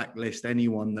wanted to blacklist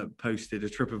anyone that posted a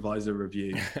TripAdvisor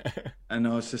review. And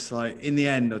I was just like, in the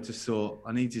end, I just thought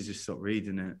I need to just stop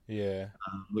reading it. Yeah.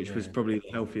 Which was probably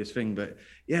the healthiest thing. But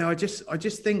yeah, I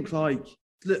just think like,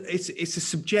 look, it's a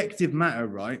subjective matter,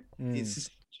 right? It's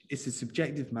a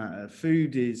subjective matter.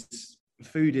 Food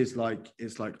is like,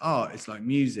 it's like art, it's like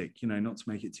music, you know, not to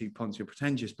make it too poncy or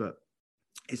pretentious, but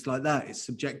it's like that. It's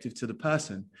subjective to the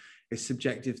person. It's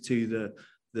subjective to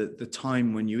the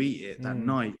time when you eat it that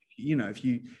night. You know,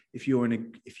 if you're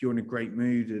in a great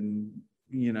mood and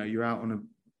you know you're out and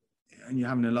you're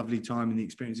having a lovely time and the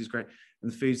experience is great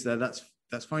and the food's there, that's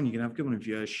fine. You can have a good one. If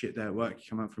you're shit day at work, you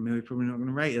come out for a meal, you're probably not going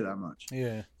to rate it that much.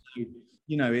 Yeah. So,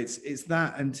 you know, it's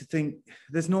that, and to think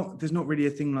there's not really a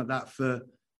thing like that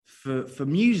for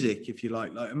music, if you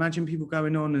like. Like, imagine people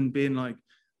going on and being like,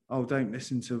 oh, don't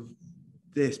listen to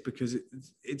this because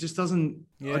it just doesn't.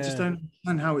 Yeah. I just don't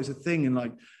understand how it's a thing. And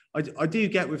like, I do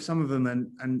get with some of them,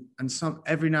 and some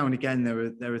every now and again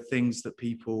there are things that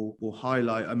people will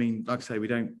highlight. I mean, like I say, we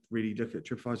don't really look at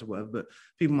TripAdvisor or whatever, but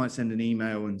people might send an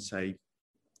email and say,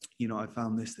 you know, I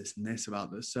found this and this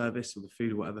about the service or the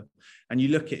food or whatever. And you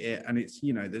look at it and it's,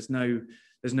 you know, there's no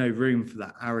room for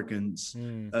that arrogance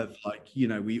of like, you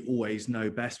know, we always know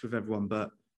best with everyone. But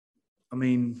I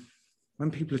mean,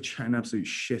 when people are chatting absolute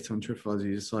shit on TripAdvisor,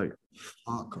 you're just like,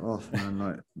 fuck off, man.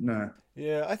 Like, no.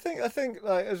 Yeah, I think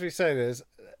like, as we say, there's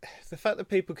the fact that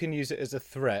people can use it as a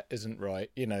threat isn't right.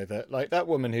 You know, that like that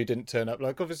woman who didn't turn up,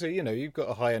 like obviously, you know, you've got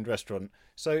a high-end restaurant,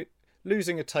 so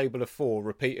losing a table of 4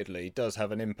 repeatedly does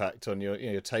have an impact on your, you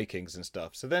know, your takings and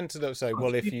stuff. So then to say,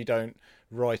 well, if you don't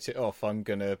write it off, I'm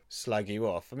going to slag you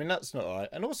off. I mean, that's not right.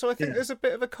 And also I think there's a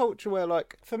bit of a culture where,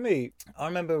 like, for me, I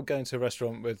remember going to a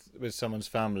restaurant with someone's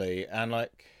family and,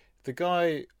 like,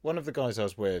 one of the guys I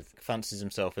was with fancies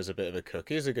himself as a bit of a cook.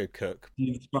 He's a good cook.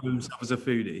 He described himself as a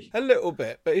foodie. A little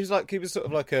bit, but he was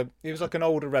like an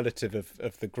older relative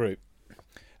of the group.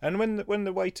 And when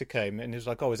the waiter came and he was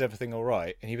like, "Oh, is everything all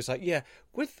right?" and he was like, "Yeah,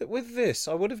 with this,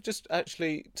 I would have just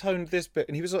actually toned this bit."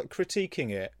 And he was like critiquing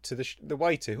it to the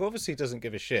waiter, who obviously doesn't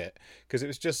give a shit because it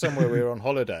was just somewhere we were on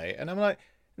holiday. And I'm like,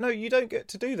 "No, you don't get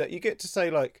to do that. You get to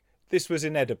say like, this was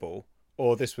inedible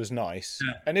or this was nice."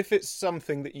 Yeah. And if it's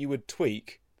something that you would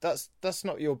tweak, that's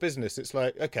not your business. It's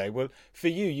like, okay, well, for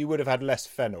you would have had less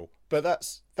fennel, but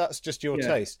that's just your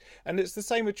taste. And it's the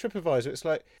same with TripAdvisor. It's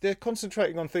like they're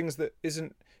concentrating on things that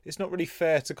isn't. It's not really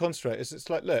fair to concentrate. It's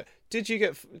like, look, did you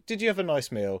have a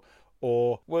nice meal,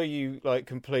 or were you like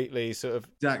completely sort of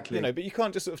exactly? You know, but you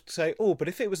can't just sort of say, oh, but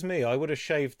if it was me, I would have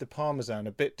shaved the parmesan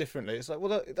a bit differently. It's like,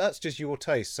 well, that's just your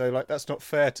taste. So like, that's not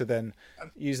fair to then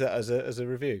use that as a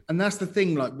review. And that's the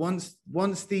thing. Like once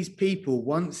these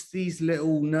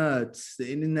little nerds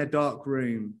sitting in their dark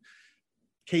room,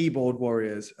 keyboard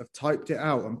warriors, have typed it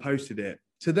out and posted it.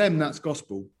 To them, that's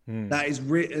gospel. That is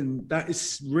written.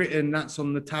 That's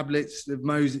on the tablets of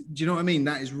Moses. Do you know what I mean?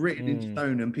 That is written in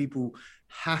stone, and people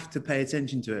have to pay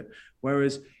attention to it.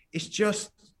 Whereas it's just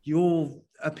your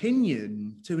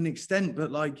opinion to an extent,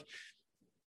 but like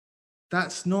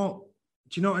that's not.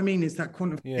 Do you know what I mean? It's that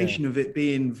quantification of it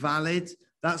being valid.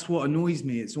 That's what annoys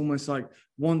me. It's almost like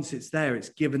once it's there, it's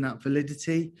given that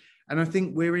validity. And I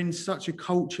think we're in such a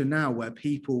culture now where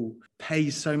people pay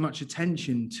so much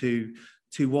attention to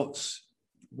what's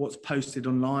posted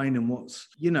online and what's,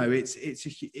 you know, it's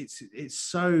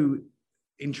so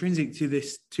intrinsic to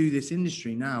this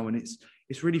industry now, and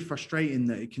it's really frustrating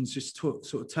that it can just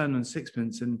sort of turn on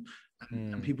sixpence and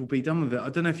people be done with it. I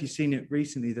don't know if you've seen it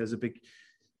recently. There's a big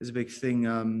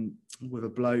thing with a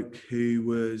bloke who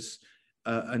was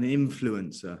an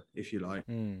influencer, if you like,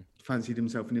 fancied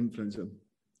himself an influencer,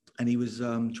 and he was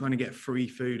trying to get free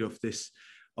food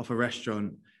off a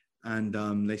restaurant,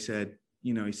 and they said,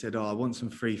 you know, he said, "Oh, I want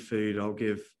some free food. I'll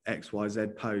give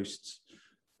XYZ posts,"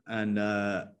 and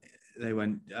they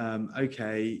went,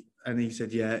 "Okay." And he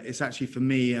said, "Yeah, it's actually for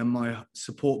me and my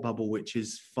support bubble, which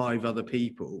is 5 other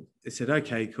people." They said,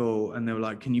 "Okay, cool." And they were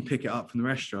like, "Can you pick it up from the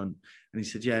restaurant?" And he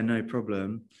said, "Yeah, no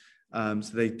problem."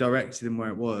 So they directed him where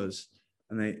it was,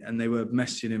 and they were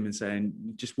messaging him and saying,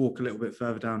 "Just walk a little bit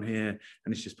further down here,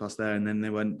 and it's just past there." And then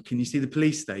they went, "Can you see the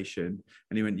police station?"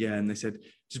 And he went, "Yeah." And they said,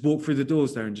 "Just walk through the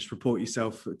doors there and just report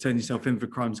yourself, turn yourself in for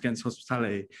crimes against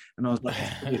hospitality." And I was like,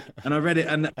 and I read it,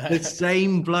 and the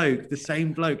same bloke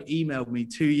emailed me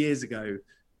 2 years ago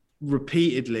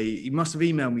repeatedly. He must have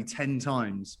emailed me 10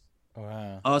 times,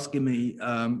 asking me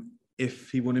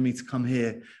if he wanted me to come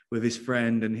here with his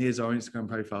friend, and here's our Instagram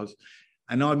profiles.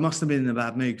 And I must have been in a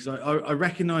bad mood, because I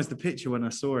recognised the picture when I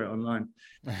saw it online.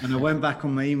 And I went back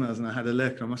on my emails and I had a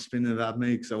look, and I must have been in a bad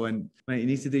mood, because I went, "Mate, you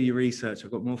need to do your research. I've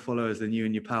got more followers than you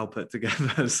and your pal put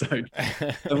together. So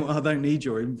I don't need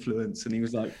your influence." And he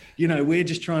was like, "You know, we're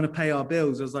just trying to pay our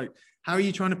bills." I was like, "How are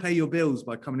you trying to pay your bills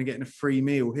by coming and getting a free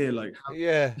meal here? Like,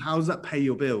 how does that pay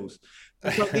your bills?"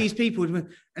 It's like these people,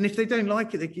 and if they don't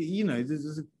like it, they, you know,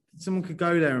 someone could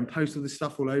go there and post all this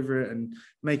stuff all over it and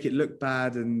make it look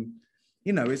bad. And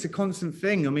you know, it's a constant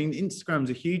thing. I mean, Instagram's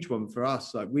a huge one for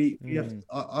us. Like we have,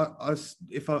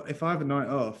 if I have a night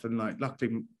off, and like,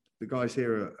 luckily the guys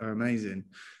here are amazing,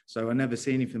 so I never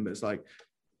see anything. But it's like,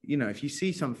 you know, if you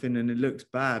see something and it looks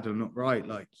bad or not right,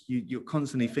 like you're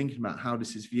constantly thinking about how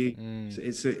this is viewed.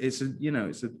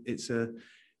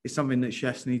 It's something that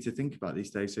chefs need to think about these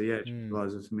days. So yeah,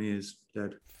 TripAdvisor for me is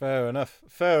dead. Fair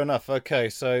enough. Okay,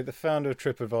 so the founder of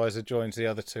TripAdvisor joins the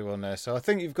other 2 on there. So I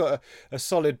think you've got a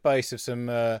solid base of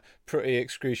some pretty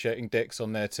excruciating dicks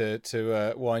on there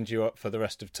to wind you up for the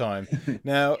rest of time.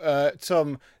 Now,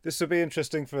 Tom, this will be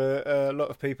interesting for a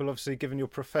lot of people, obviously, given your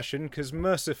profession, because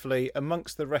mercifully,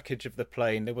 amongst the wreckage of the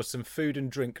plane, there was some food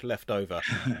and drink left over.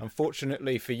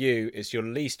 Unfortunately for you, it's your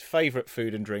least favourite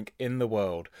food and drink in the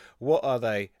world. What are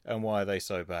they, and why are they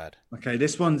so bad? Okay,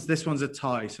 this one's a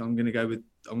tie, so I'm going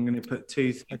to put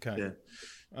 2 things. Okay.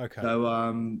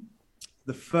 So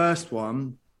the first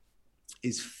one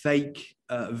is fake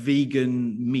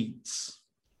vegan meats.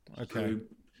 Okay. So,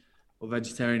 or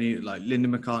vegetarian, like Linda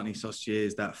McCartney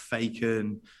sausages, that fake,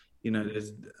 and you know,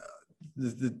 there's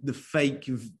the fake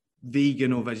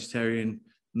vegan or vegetarian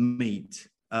meat.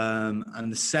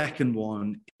 And the second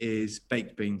one is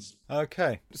baked beans.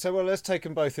 Okay, so well, let's take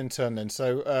them both in turn then.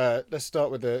 So let's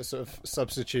start with the sort of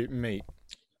substitute meat.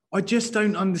 I just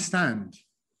don't understand,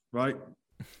 right?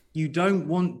 You don't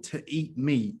want to eat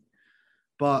meat,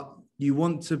 but you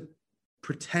want to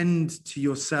pretend to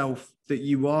yourself that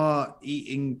you are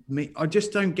eating meat. I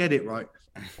just don't get it, right?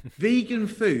 Vegan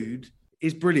food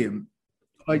is brilliant.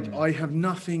 I have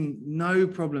no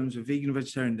problems with vegan and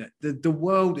vegetarian. The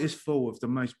world is full of the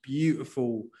most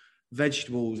beautiful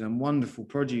vegetables and wonderful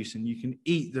produce, and you can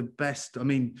eat the best. I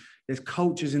mean, there's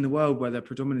cultures in the world where they're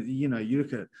predominantly, you know, you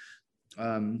look at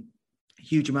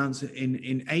huge amounts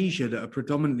in Asia that are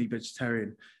predominantly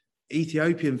vegetarian.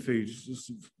 Ethiopian food,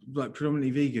 like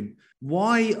predominantly vegan.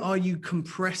 Why are you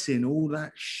compressing all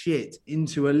that shit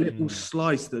into a little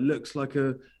slice that looks like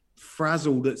a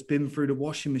frazzle that's been through the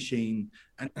washing machine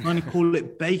and trying to call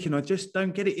it bacon? I just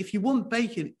don't get it. If you want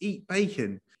bacon, eat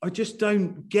bacon. I just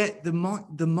don't get the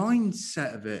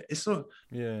mindset of it. It's like,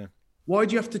 why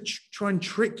do you have to try and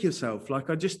trick yourself? Like,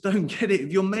 I just don't get it.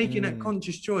 If you're making that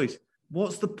conscious choice,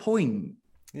 what's the point?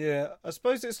 Yeah, I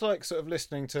suppose it's like sort of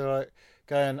listening to, like,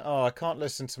 going, "Oh, I can't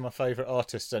listen to my favourite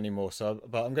artists anymore,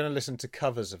 but I'm going to listen to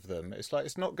covers of them." It's like,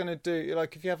 it's not going to do,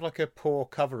 like, if you have like a poor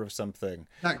cover of something,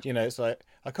 exactly. You know, it's like,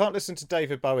 I can't listen to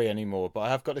David Bowie anymore, but I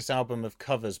have got this album of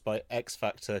covers by X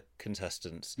Factor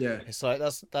contestants. Yeah, it's like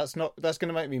that's going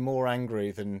to make me more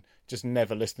angry than just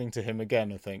never listening to him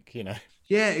again, I think, you know.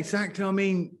 Yeah, exactly. I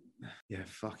mean, yeah,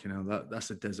 fucking hell,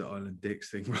 that's a Desert Island Dicks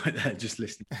thing right there, just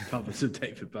listening to covers of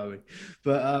David Bowie.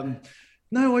 But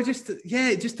no, it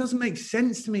just doesn't make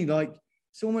sense to me. Like,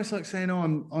 it's almost like saying, "Oh,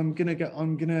 I'm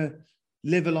gonna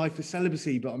live a life of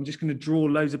celibacy, but I'm just gonna draw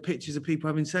loads of pictures of people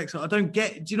having sex." I don't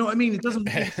get. Do you know what I mean? It doesn't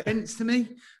make sense to me.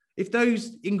 if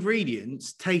those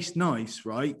ingredients taste nice,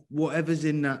 right? Whatever's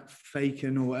in that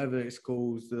bacon or whatever it's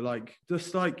called, they're like,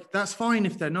 just like, that's fine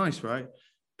if they're nice, right?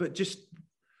 But just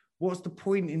what's the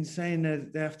point in saying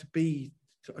that they have to be?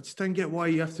 I just don't get why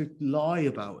you have to lie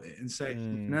about it and say it's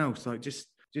something else. Like just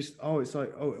it's like,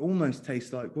 it almost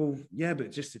tastes like, well, yeah,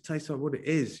 but just it tastes like what it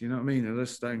is. You know what I mean? It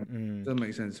just doesn't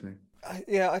make sense to me.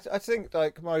 Yeah, I think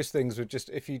like most things would just,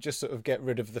 if you just sort of get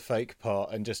rid of the fake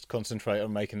part and just concentrate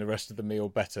on making the rest of the meal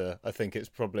better, I think it's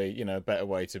probably, a better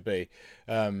way to be.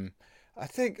 I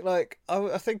think like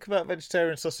I think about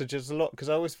vegetarian sausages a lot because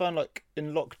I always find like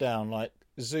in lockdown, like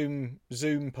Zoom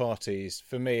parties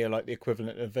for me are like the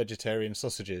equivalent of vegetarian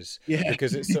sausages. Yeah.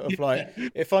 Because it's sort of like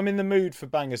if I'm in the mood for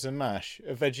bangers and mash,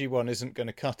 a veggie one isn't going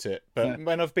to cut it. But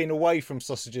when I've been away from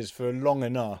sausages for long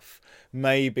enough,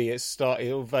 maybe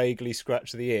it'll vaguely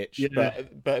scratch the itch. Yeah.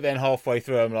 But then halfway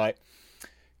through, I'm like,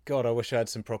 God, I wish I had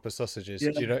some proper sausages.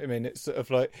 Yeah. Do you know what I mean? It's sort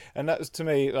of like, and that's to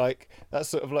me like, that's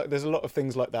sort of like, there's a lot of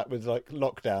things like that with like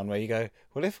lockdown where you go,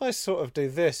 well, if I sort of do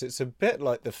this, it's a bit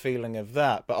like the feeling of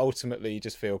that, but ultimately you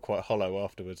just feel quite hollow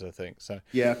afterwards, I think. So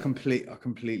yeah, I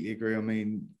completely agree. I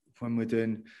mean, when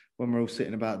we're all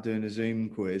sitting about doing a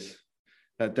Zoom quiz,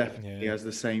 that definitely has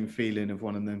the same feeling of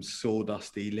one of them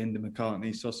sawdusty Linda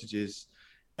McCartney sausages.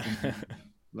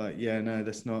 Like, yeah, no,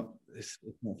 it's not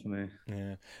for me.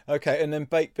 Yeah. Okay, and then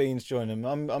baked beans join them.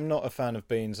 I'm not a fan of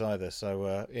beans either.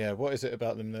 So what is it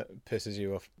about them that pisses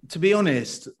you off? To be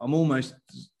honest, I'm almost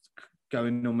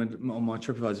going on my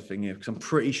TripAdvisor thing here because I'm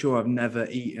pretty sure I've never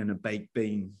eaten a baked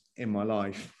bean in my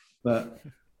life. But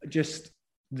just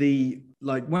when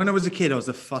I was a kid, I was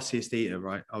the fussiest eater,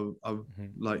 right? I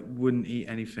like wouldn't eat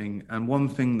anything. And one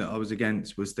thing that I was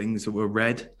against was things that were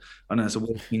red. I know it's a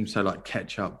weird thing, so like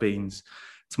ketchup, beans,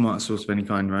 tomato sauce of any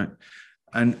kind, right?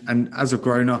 And as I've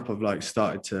grown up, I've like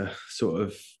started to sort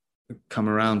of come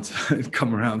around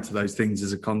to those things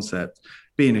as a concept.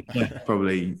 Being a chef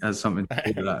probably has something to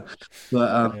do with that.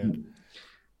 But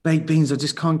baked beans, I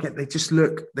just can't get. They just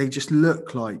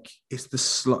look like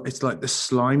it's like the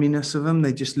sliminess of them.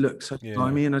 They just look so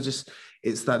slimy, and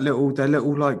it's they're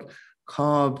little like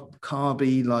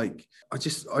carby, like I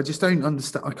just don't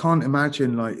understand. I can't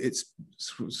imagine, like, it's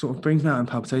sort of brings me out in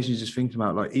palpitations just thinking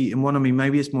about like eating one. I mean,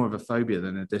 maybe it's more of a phobia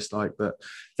than a dislike, but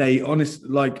I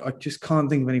just can't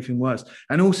think of anything worse.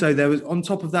 And also there was, on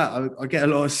top of that, I get a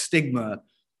lot of stigma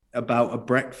about a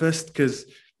breakfast because,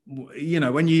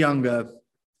 when you're younger,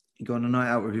 you go on a night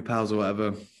out with your pals or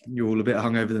whatever, you're all a bit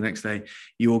hungover the next day,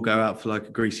 you all go out for like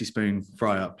a greasy spoon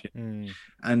fry up.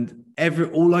 And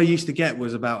all I used to get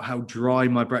was about how dry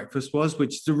my breakfast was,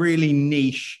 which is a really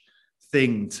niche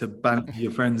thing to banter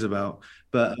your friends about.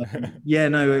 But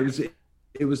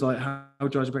it was like, how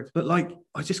dry is your breakfast? But like,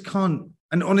 I just can't.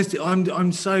 And honestly,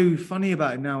 I'm so funny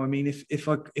about it now. I mean, if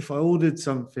I ordered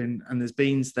something and there's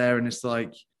beans there and it's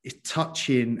like, it's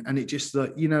touching and it just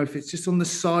like, if it's just on the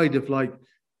side of like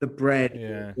the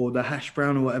bread or the hash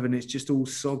brown or whatever, and it's just all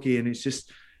soggy and it's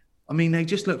just, I mean, they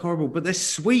just look horrible, but they're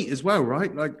sweet as well,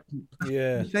 right? Like,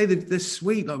 you say that they're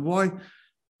sweet. Like, why?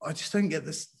 I just don't get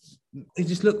this. They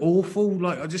just look awful.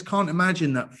 Like, I just can't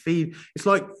imagine that feed. It's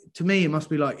like, to me, it must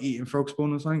be like eating frog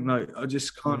spawn or something. Like, I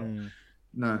just can't.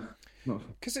 No.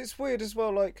 Because it's weird as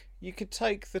well. Like, you could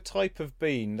take the type of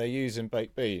bean they use in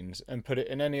baked beans and put it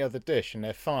in any other dish, and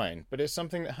they're fine. But it's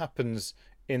something that happens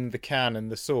in the can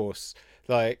and the sauce.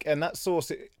 Like, and that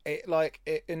sauce,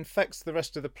 it infects the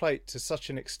rest of the plate to such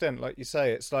an extent. Like you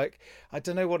say, it's like, I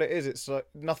don't know what it is. It's like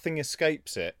nothing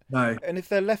escapes it. No. And if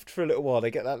they're left for a little while,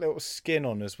 they get that little skin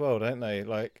on as well, don't they?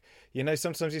 Like,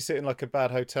 sometimes you sit in like a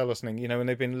bad hotel or something, when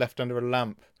they've been left under a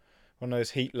lamp, one of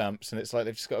those heat lamps, and it's like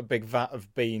they've just got a big vat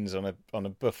of beans on a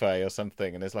buffet or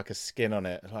something, and there's like a skin on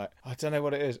it. Like, I don't know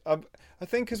what it is. I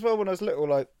think as well, when I was little,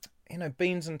 like,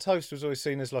 beans and toast was always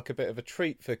seen as like a bit of a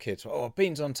treat for kids. Oh,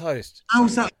 beans on toast.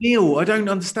 How's that meal? I don't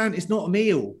understand. It's not a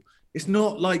meal. It's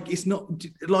not like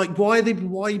why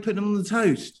are you putting them on the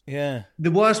toast? Yeah.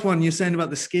 The worst one you're saying about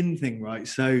the skin thing, right?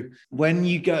 So when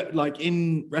you go like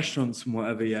in restaurants and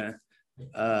whatever,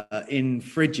 in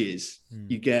fridges,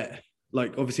 you get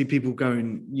like, obviously people go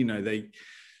and,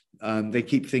 they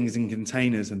keep things in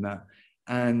containers and that.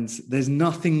 And there's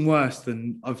nothing worse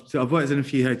than I've worked in a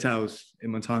few hotels in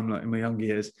my time, like in my younger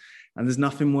years, and there's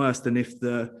nothing worse than if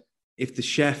the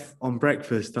chef on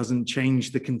breakfast doesn't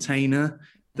change the container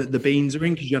that the beans are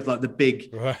in, because you have like the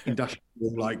big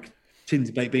industrial like tins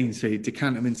of baked beans, so you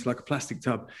decant them into like a plastic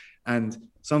tub, and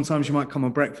sometimes you might come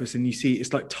on breakfast and you see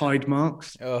it's like tide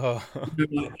marks,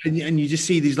 and you just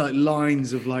see these like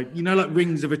lines of like like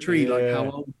rings of a tree, like how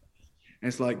old. And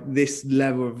it's like this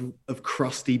level of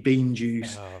crusty bean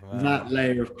juice, that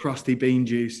layer of crusty bean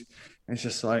juice. It's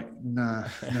just like, nah,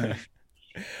 no.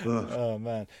 Ugh. Oh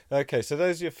man. Okay, so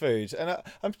those are your foods, and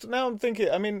I'm thinking.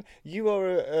 I mean, you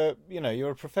are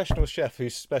you're a professional chef who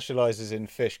specialises in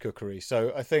fish cookery.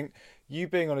 So I think you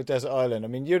being on a desert island, I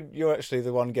mean, you're actually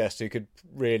the one guest who could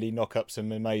really knock up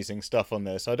some amazing stuff on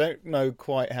this. I don't know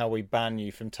quite how we ban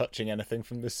you from touching anything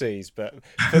from the seas, but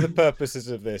for the purposes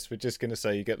of this, we're just going to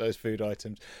say you get those food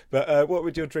items. But what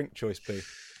would your drink choice be?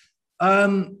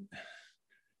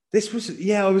 This was,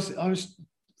 yeah, I was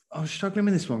struggling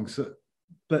with this one.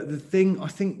 But the thing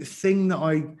that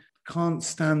I can't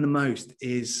stand the most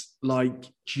is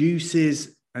like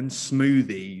juices and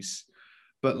smoothies.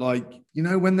 But like, you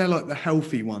know, when they're like the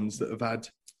healthy ones that have had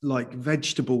like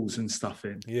vegetables and stuff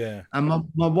in. Yeah. And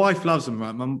my wife loves them,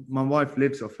 right? My wife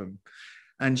lives off them.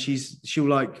 And she'll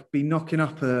like be knocking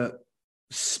up a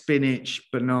spinach,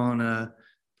 banana,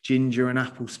 ginger and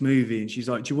apple smoothie. And she's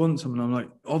like, do you want some? And I'm like,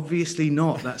 obviously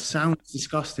not. That sounds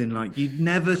disgusting. Like, you'd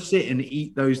never sit and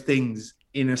eat those things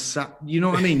in a you know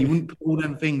what I mean? You wouldn't put all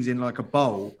them things in like a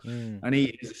bowl and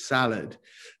eat it as a salad.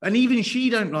 And even she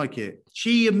don't like it.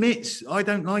 She admits, I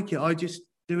don't like it. I just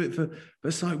do it for, but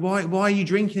it's like, why are you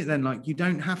drinking it then? Like, you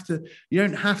don't have to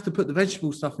put the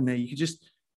vegetable stuff in there. You could just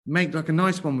make like a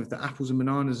nice one with the apples and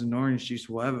bananas and orange juice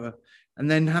or whatever, and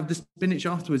then have the spinach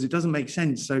afterwards. It doesn't make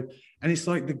sense. So, and it's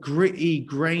like the gritty,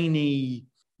 grainy,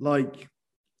 like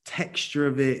texture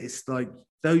of it. It's like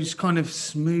those kind of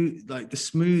smooth, like the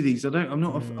smoothies. I'm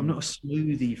not a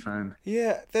smoothie fan.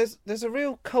 Yeah, there's a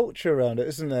real culture around it,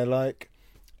 isn't there? Like,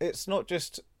 it's not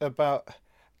just about.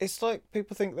 It's like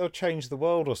people think they'll change the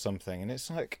world or something, and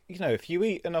it's like, you know, if you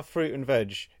eat enough fruit and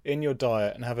veg in your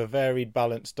diet and have a varied,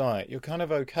 balanced diet, you're kind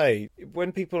of okay.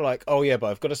 When people are like, oh yeah, but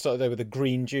I've got to start the day with a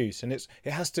green juice, and it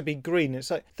has to be green.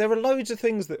 It's like, there are loads of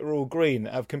things that are all green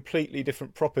that have completely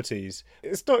different properties.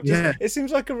 It's not just. Yeah. It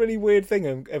seems like a really weird thing,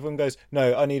 and everyone goes,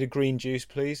 no, I need a green juice,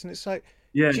 please, and it's like,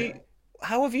 yeah.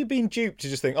 How have you been duped to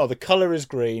just think, oh, the colour is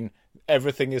green,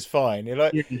 everything is fine? You're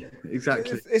like, yeah,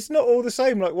 exactly. It's not all the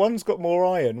same. Like, one's got more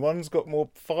iron, one's got more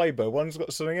fibre, one's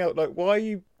got something else. Like, why are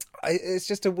you? It's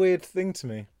just a weird thing to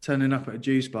me. Turning up at a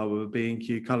juice bar with a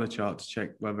B&Q colour chart to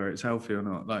check whether it's healthy or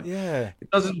not. Like, yeah,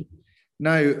 it doesn't.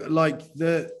 No, like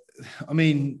I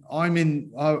mean, I'm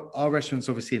in our restaurant's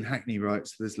obviously in Hackney, right?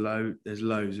 So there's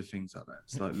loads of things like that.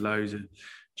 It's like loads of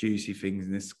juicy things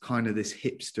and this kind of this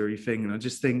hipstery thing.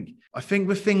 And I think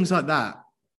with things like that,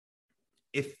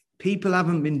 if people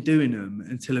haven't been doing them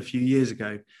until a few years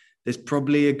ago, there's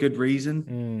probably a good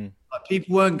reason. Like,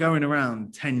 people weren't going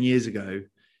around 10 years ago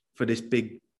for this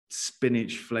big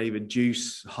spinach flavored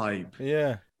juice hype.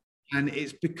 Yeah. And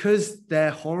it's because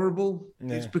they're horrible.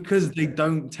 Yeah. It's because they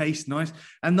don't taste nice.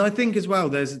 And I think as well,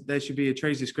 there should be a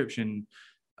trade description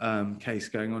case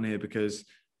going on here, because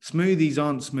smoothies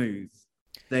aren't smooth.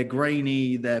 They're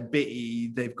grainy, they're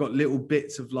bitty, they've got little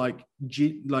bits of like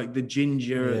the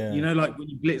ginger, you know, like when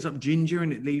you blitz up ginger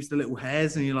and it leaves the little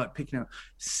hairs and you're like picking out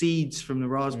seeds from the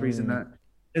raspberries and that.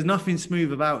 There's nothing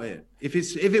smooth about it. If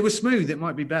it was smooth, it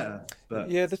might be better.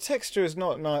 But yeah, the texture is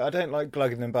not nice. I don't like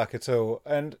glugging them back at all.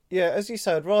 And yeah, as you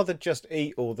said, I'd rather just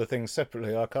eat all the things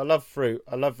separately. Like, I love fruit,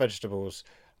 I love vegetables.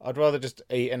 I'd rather just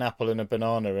eat an apple and a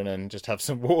banana and then just have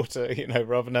some water, you know,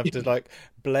 rather than have to like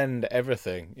blend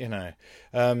everything, you know.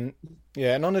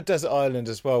 Yeah, and on a desert island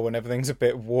as well, when everything's a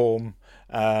bit warm,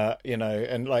 you know,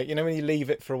 and like, you know, when you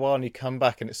leave it for a while and you come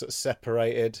back and it's sort of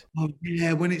separated. Oh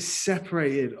yeah, when it's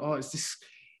separated,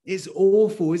 it's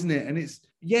awful, isn't it? And it's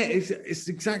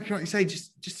exactly like you say.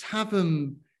 Just have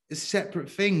them as separate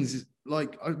things.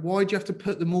 Like, why do you have to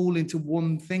put them all into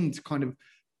one thing to kind of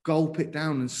gulp it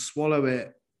down and swallow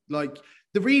it? Like,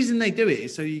 the reason they do it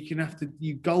is so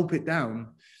you gulp it down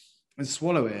and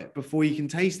swallow it before you can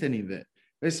taste any of it.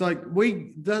 It's like,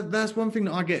 that's one thing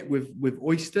that I get with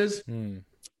oysters.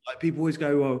 Like, people always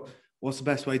go, well, what's the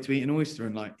best way to eat an oyster?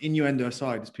 And like, innuendo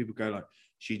aside, as people go like,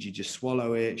 should you just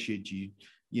swallow it? Should you,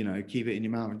 you know, keep it in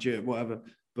your mouth and chew it, whatever.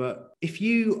 But if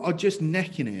you are just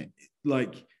necking it,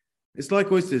 like, it's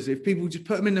like oysters. If people just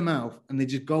put them in their mouth and they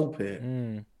just gulp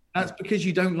it, that's because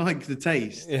you don't like the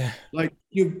taste. Yeah. Like,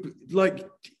 you like,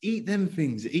 eat them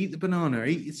things. Eat the banana,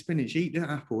 eat your spinach, eat the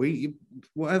apple, eat your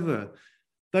whatever.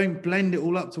 Don't blend it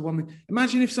all up to one thing.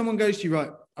 Imagine if someone goes to you,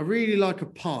 right, I really like a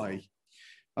pie.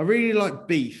 I really like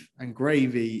beef and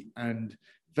gravy and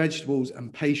vegetables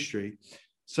and pastry.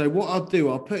 So what I'll do,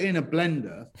 I'll put it in a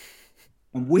blender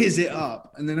and whiz it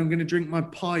up, and then I'm going to drink my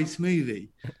pie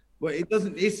smoothie. Well, it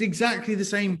doesn't. It's exactly the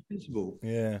same principle.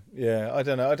 Yeah, yeah. I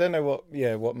don't know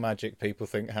what magic people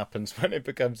think happens when it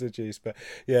becomes a juice, but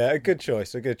yeah, a good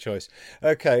choice, a good choice.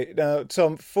 Okay, now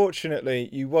Tom, fortunately,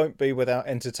 you won't be without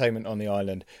entertainment on the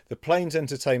island. The plane's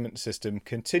entertainment system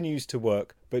continues to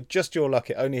work, but just your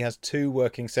luck, it only has two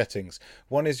working settings.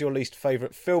 One is your least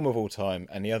favourite film of all time,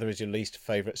 and the other is your least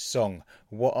favourite song.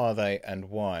 What are they and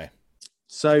why?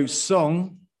 So,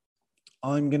 song,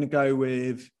 I'm going to go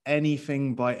with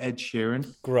anything by Ed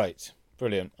Sheeran. Great.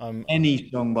 Brilliant.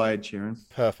 Any song by Ed Sheeran.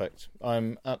 Perfect.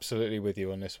 I'm absolutely with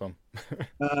you on this one.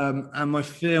 And my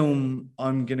film,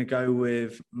 I'm going to go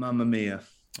with Mamma Mia.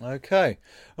 Okay.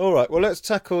 All right. Well, let's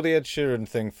tackle the Ed Sheeran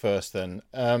thing first then.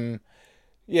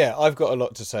 Yeah, I've got a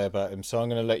lot to say about him, so I'm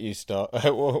going to let you start.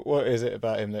 What is it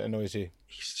about him that annoys you?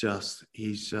 He's just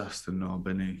a knob,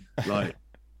 isn't he? Like,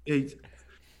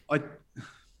 I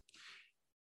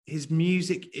his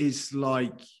music is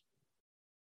like,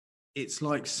 it's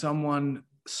like someone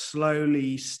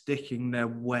slowly sticking their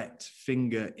wet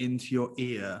finger into your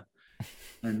ear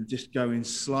and just going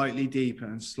slightly deeper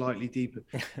and slightly deeper.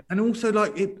 And also,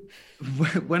 like,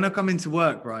 when I come into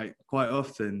work, right, quite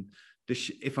often,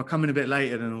 if I come in a bit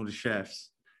later than all the chefs,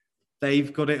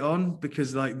 they've got it on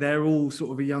because, like, they're all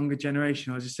sort of a younger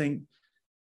generation. I just think,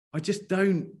 I just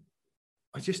don't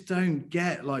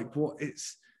get, like, what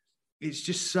it's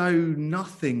just so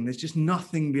nothing. There's just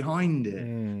nothing behind it.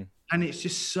 And it's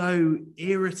just so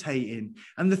irritating.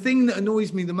 And the thing that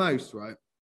annoys me the most, right?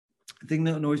 The thing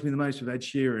that annoys me the most with Ed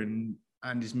Sheeran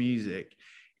and his music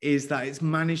is that it's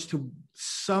managed to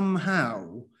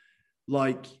somehow,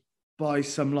 like, by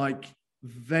some, like,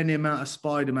 venom out of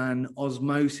Spider-Man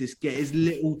osmosis, get his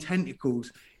little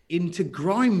tentacles into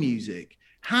grime music.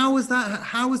 How has that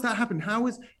happened? How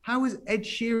has Ed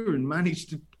Sheeran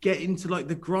managed to get into, like,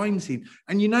 the grime scene?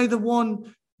 And you know, the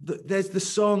one there's the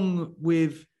song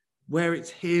with where it's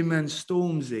him and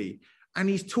Stormzy, and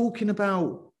he's talking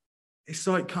about, it's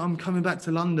like, I'm coming back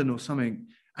to London or something,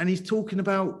 and he's talking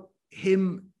about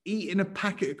him eating a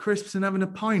packet of crisps and having a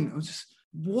pint. I was just,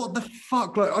 what the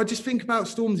fuck? Like, I just think about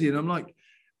Stormzy and I'm like,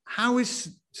 how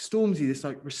is Stormzy this,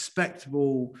 like,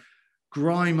 respectable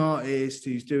grime artist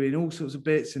who's doing all sorts of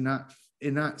bits in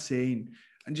that scene,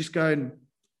 and just going,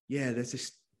 yeah, there's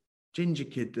this ginger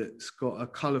kid that's got a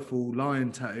colourful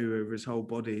lion tattoo over his whole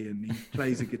body and he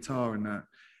plays a guitar and that,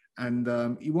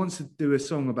 and he wants to do a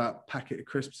song about packet of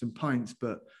crisps and pints,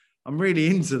 but I'm really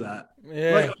into that.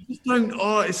 Yeah. Like, I just don't.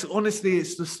 Oh, it's honestly,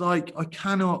 it's just like, I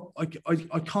cannot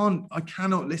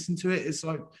listen to it. It's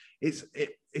like, it's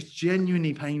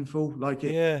genuinely painful. Like,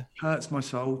 it hurts my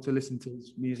soul to listen to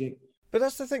his music. But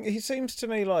that's the thing. He seems to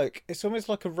me like it's almost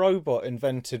like a robot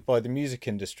invented by the music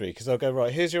industry. Because I'll go,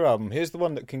 right, here's your album. Here's the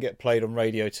one that can get played on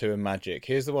Radio 2 and Magic.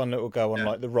 Here's the one that will go on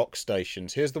like the rock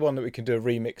stations. Here's the one that we can do a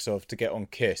remix of to get on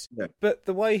Kiss. Yeah. But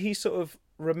the way he sort of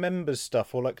remembers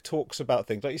stuff or, like, talks about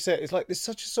things, like you said, it's like there's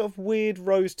such a sort of weird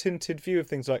rose-tinted view of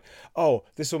things. Like, oh,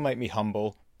 this will make me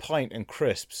humble. Pint and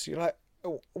crisps. You're like,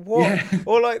 what? Yeah.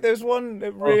 Or, like, there's one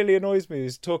that really annoys me.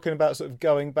 He's talking about sort of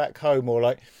going back home, or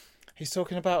like, he's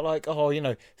talking about, like, oh, you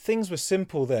know, things were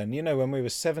simple then, you know, when we were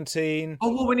 17.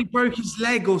 Oh, well, when he broke his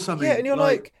leg or something. Yeah, and you're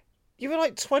like, you were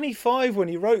like 25 when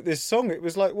you wrote this song. It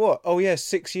was like, what? Oh, yeah,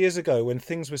 6 years ago when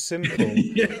things were simple.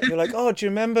 Yeah. You're like, oh, do you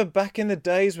remember back in the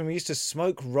days when we used to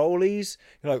smoke rollies?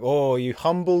 You're like, oh, you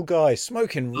humble guy,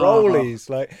 smoking rollies.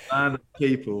 Like, man,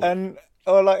 people. And...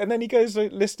 oh, like, and then he goes,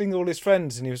 like, listing all his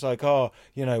friends, and he was like, oh,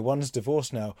 you know, one's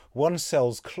divorced now, one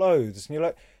sells clothes. And you're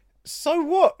like, so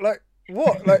what? Like,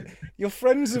 what? Like, your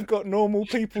friends have got normal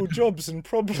people jobs and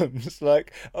problems.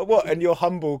 Like, what? And you're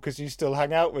humble because you still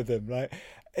hang out with them. Like,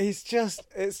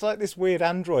 it's like this weird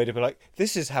android of, like,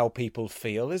 this is how people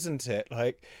feel, isn't it?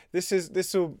 Like, this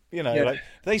will, you know, like,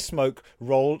 they smoke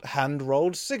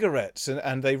hand-rolled cigarettes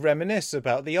and they reminisce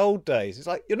about the old days. It's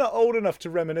like, you're not old enough to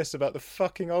reminisce about the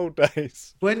fucking old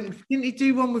days. Didn't he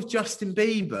do one with Justin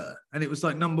Bieber? And it was,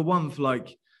 like, #1 for,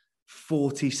 like,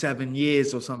 47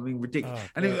 years or something ridiculous. Oh,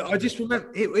 and I just remember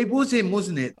it was him,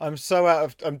 wasn't it?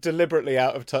 I'm deliberately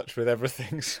out of touch with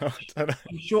everything, so I don't know.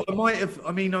 I'm sure I might have.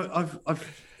 I mean, I've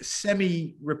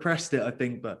semi repressed it, I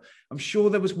think, but I'm sure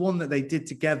there was one that they did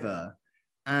together,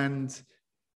 and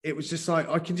it was just like,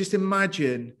 I can just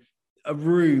imagine a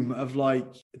room of, like,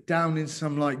 down in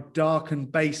some, like,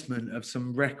 darkened basement of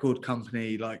some record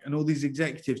company, like, and all these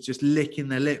executives just licking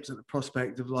their lips at the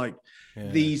prospect of, like,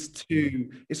 these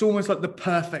two. It's almost like the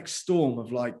perfect storm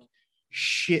of, like,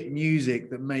 shit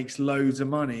music that makes loads of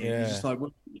money. Yeah. It's just like,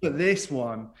 well, put this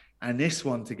one and this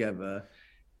one together.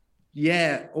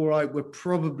 Yeah, all right, we're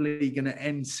probably going to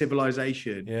end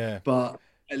civilization. Yeah, but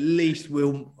at least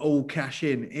we'll all cash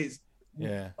in.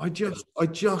 Yeah. I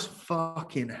just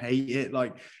fucking hate it.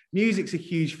 Like, music's a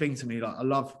huge thing to me. Like, I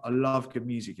love good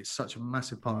music. It's such a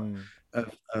massive part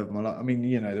of my life. I mean,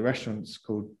 the restaurant's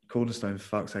called Cornerstone, for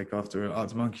fuck's sake, after an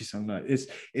Arctic Monkey song. Like,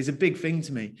 it's a big thing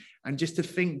to me. And just to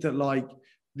think that, like,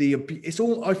 I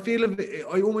almost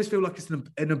feel like it's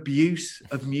an abuse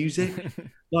of music.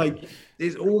 Like,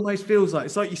 it almost feels like,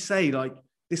 it's like you say, like,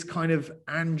 this kind of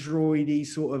androidy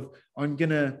sort of, I'm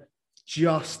gonna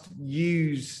just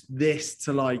use this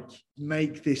to, like,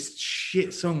 make this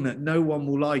shit song that no one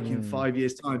will like in 5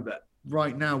 years' time, but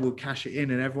right now we'll cash it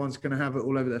in and everyone's gonna have it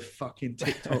all over their fucking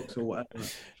TikToks or whatever.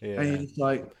 Yeah. And it's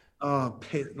like,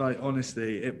 like,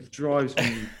 honestly, it drives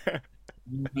me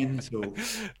mental.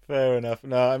 Fair enough.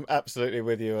 No, I'm absolutely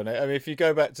with you on it. I mean, if you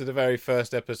go back to the very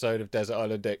first episode of Desert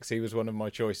Island Dicks, he was one of my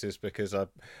choices because I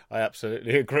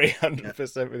absolutely agree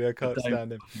 100% with you. I can't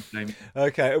stand him.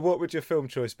 Okay, what would your film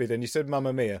choice be then? You said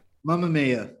Mamma Mia. Mamma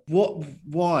Mia.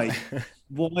 Why?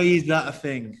 Why is that a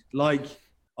thing? Like,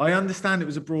 I understand it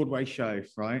was a Broadway show,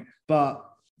 right? But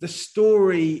the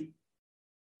story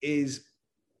is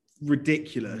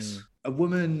ridiculous. A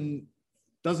woman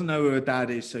doesn't know who her dad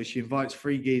is, so she invites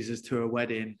three geezers to her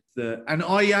wedding. And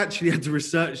I actually had to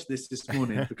research this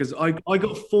morning because I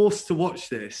got forced to watch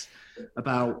this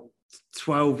about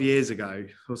 12 years ago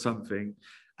or something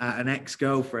at an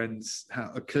ex-girlfriend's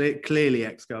house, clearly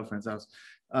ex-girlfriend's house.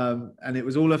 And it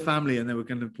was all her family and they were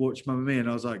going to watch Mamma Mia. And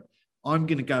I was like, I'm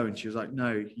going to go. And she was like,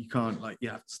 no, you can't. Like, you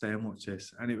have to stay and watch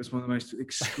this. And it was one of the most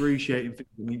excruciating things.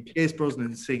 I mean, Pierce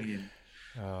Brosnan singing.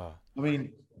 I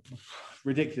mean,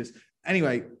 ridiculous.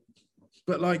 Anyway,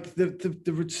 but like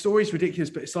the story's ridiculous,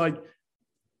 but it's like,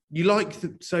 you like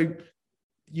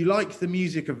the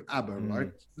music of ABBA,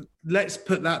 right? Let's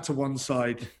put that to one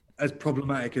side, as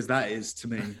problematic as that is to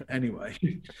me anyway.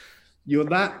 You're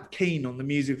that keen on the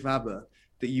music of ABBA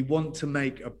that you want to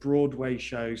make a Broadway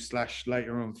show /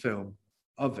 later on film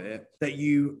of it, that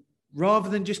you, rather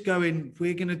than just going,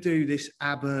 we're going to do this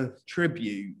ABBA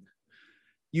tribute,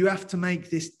 you have to make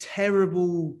this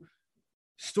terrible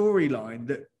storyline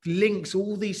that links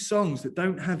all these songs that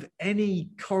don't have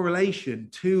any correlation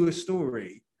to a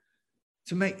story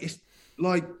to make it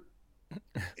like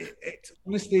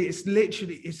honestly, it's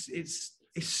literally it's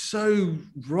so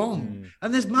wrong.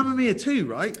 And there's Mamma Mia too,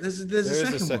 right? There's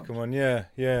a second one. Yeah.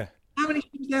 How many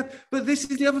things there? But this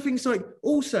is the other thing. It's like,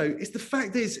 also, it's the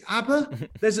fact that it's ABBA.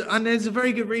 There's a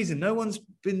very good reason. No one's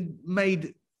been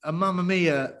made a Mamma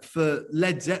Mia for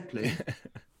Led Zeppelin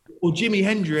or Jimi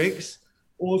Hendrix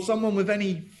or someone with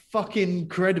any fucking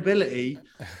credibility.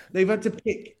 They've had to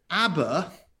pick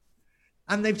ABBA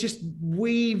and they've just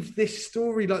weaved this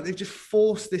story, like they've just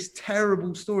forced this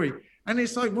terrible story. And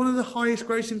it's like one of the highest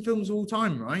grossing films of all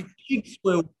time, right? Pigs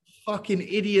will fucking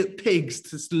idiot pigs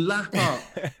to slap up.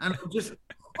 And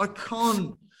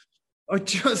I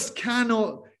just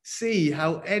cannot see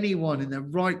how anyone in their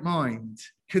right mind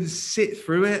can sit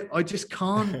through it. I just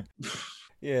can't.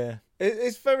 Yeah.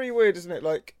 It's very weird, isn't it?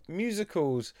 Like,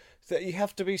 musicals, that you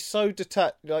have to be so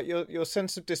detached, like your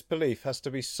sense of disbelief has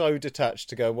to be so detached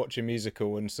to go watch a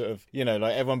musical and sort of,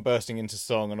 like everyone bursting into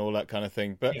song and all that kind of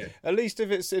thing. But at least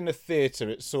if it's in a theatre,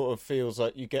 it sort of feels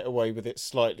like you get away with it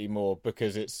slightly more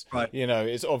because it's, right.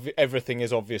 It's everything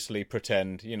is obviously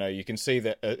pretend. You can see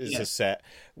that it's a set.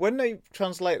 When they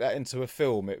translate that into a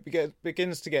film, it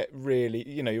begins to get really,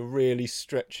 you're really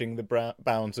stretching the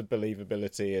bounds of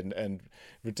believability and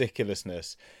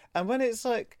ridiculousness. And when it's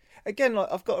like, again, like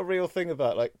I've got a real thing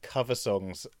about like cover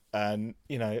songs, and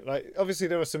like obviously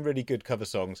there are some really good cover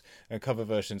songs and cover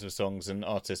versions of songs and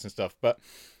artists and stuff, but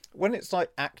when it's like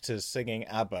actors singing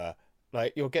ABBA,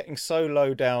 like you're getting so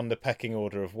low down the pecking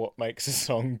order of what makes a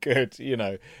song good,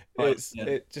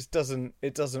 it just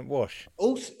doesn't wash.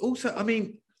 Also, I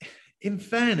mean, in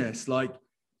fairness, like,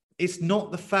 it's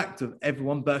not the fact of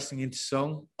everyone bursting into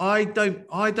song. I don't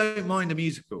mind a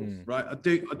musical, right? I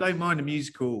don't mind a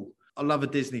musical. I love a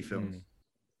Disney film.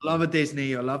 I love a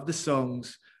Disney. I love the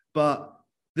songs, but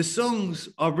the songs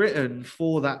are written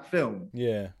for that film.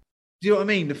 Yeah. Do you know what I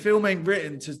mean? The film ain't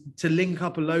written to link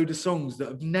up a load of songs that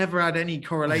have never had any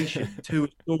correlation to a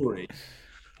story.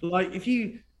 Like, if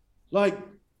you like,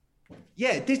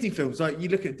 Disney films. Like, you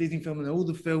look at Disney film and all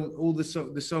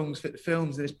the songs fit the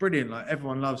films, and it's brilliant. Like,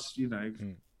 everyone loves,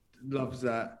 loves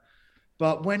that.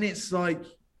 But when it's like,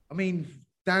 I mean,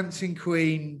 Dancing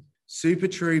Queen, Super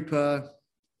Trooper,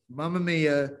 Mamma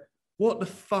Mia, what the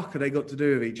fuck are they got to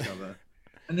do with each other?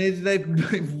 And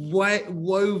they've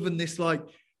woven this like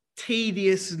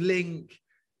tedious link,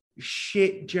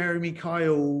 shit Jeremy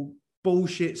Kyle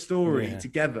bullshit story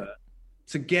together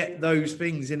to get those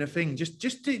things in a thing.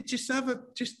 Just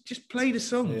play the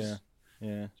songs.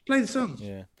 Yeah. Play the song.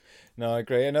 Yeah. No, I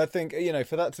agree. And I think,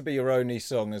 for that to be your only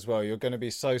song as well, you're going to be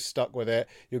so stuck with it.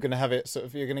 You're going to have it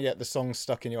you're going to get the song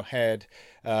stuck in your head.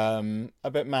 I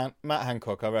bet Matt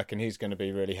Hancock, I reckon he's going to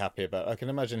be really happy about it. I can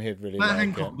imagine he'd really Matt like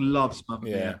Hancock it. loves Mamma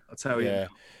Mia, I'll tell you. Yeah.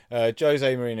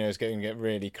 Jose Mourinho is going to get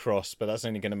really cross, but that's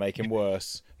only going to make him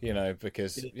worse,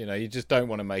 because, you just don't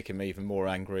want to make him even more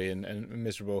angry and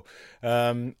miserable.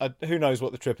 Who knows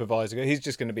what the trip of eyes are. He's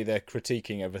just going to be there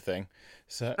critiquing everything.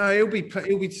 So he'll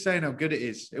be saying how good it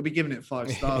is. He'll be giving it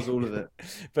 5 stars, all of it.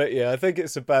 But yeah, I think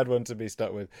it's a bad one to be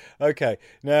stuck with. Okay,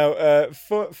 now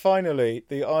finally,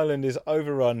 the island is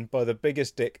overrun by the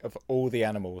biggest dick of all the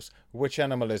animals. Which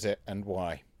animal is it and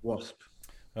why? Wasp.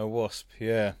 A wasp,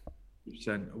 yeah.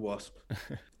 100% a wasp.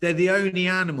 They're the only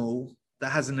animal that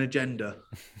has an agenda.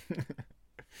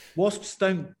 Wasps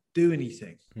don't do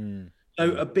anything.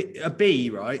 So a bee,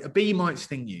 right? A bee might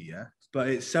sting you, yeah, but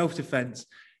it's self-defense,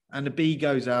 and the bee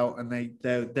goes out and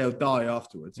they'll die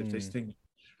afterwards if they sting you.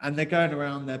 And they're going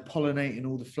around, they're pollinating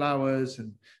all the flowers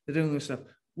and they're doing all this stuff.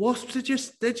 Wasps are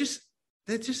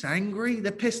they're just angry.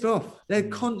 They're pissed off. They're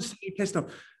constantly pissed off.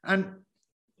 And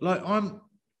I'm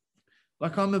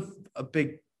a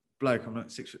big bloke. I'm like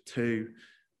 6'2".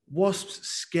 Wasps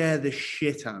scare the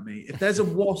shit out of me. If there's a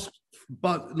wasp,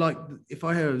 but like if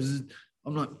I hear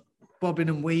I'm like bobbing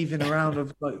and weaving around.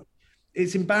 Of like,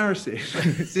 it's embarrassing.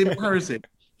 It's embarrassing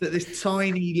that this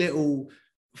tiny little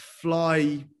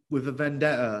fly with a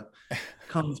vendetta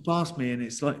comes past me, and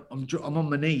it's like I'm on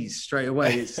my knees straight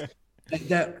away.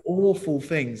 They're awful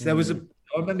things. I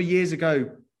remember years ago,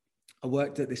 I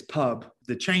worked at this pub.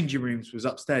 The changing rooms was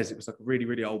upstairs. It was like a really,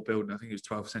 really old building. I think it was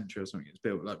 12th century or something. It was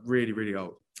built like really, really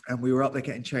old. And we were up there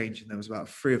getting changed, and there was about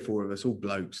 3 or 4 of us, all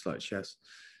blokes like chefs.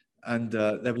 And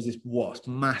there was this wasp,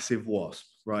 massive wasp,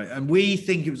 right? And we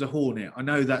think it was a hornet. I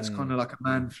know that's kind of like a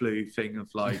man flu thing of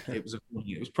like, it was a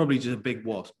hornet. It was probably just a big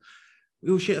wasp.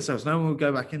 We all shit ourselves. No one would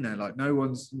go back in there. Like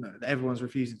everyone's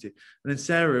refusing to. And then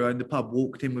Sarah, who owned the pub,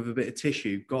 walked in with a bit of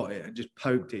tissue, got it, and just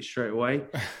poked it straight away,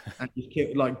 and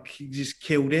just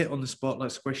killed it on the spot, like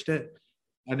squished it.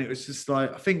 And it was just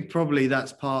like, I think probably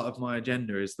that's part of my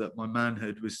agenda, is that my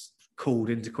manhood was called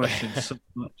into question so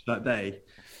much that day.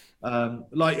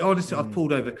 Like honestly, I've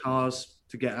pulled over cars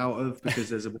to get out of because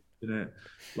there's a wasp in it.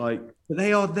 Like, but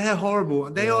they're horrible.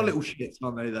 They are little shits,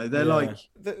 aren't they? Though they're like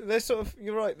they're sort of.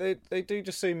 You're right. They do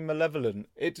just seem malevolent.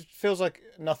 It feels like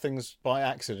nothing's by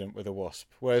accident with a wasp.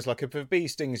 Whereas like if a bee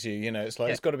stings you, it's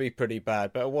like it's got to be pretty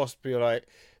bad. But a wasp, they're like,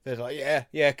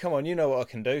 yeah, come on, you know what I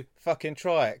can do. Fucking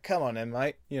try it. Come on, then,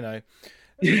 mate. Yeah,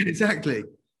 exactly.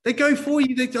 They go for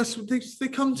you. They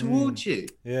come towards you.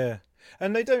 Yeah,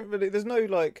 and they don't really. There's no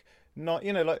like. Not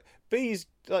like bees,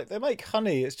 like they make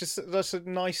honey. It's just that's a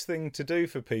nice thing to do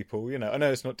for people. I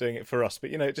know it's not doing it for us, but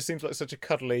it just seems like such a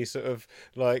cuddly sort of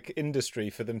like industry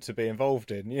for them to be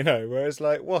involved in. Whereas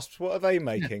like wasps, what are they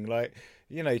making? Like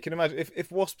you can imagine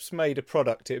if wasps made a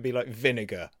product, it'd be like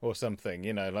vinegar or something.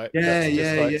 Like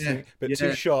but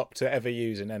too sharp to ever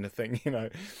use in anything. Yeah,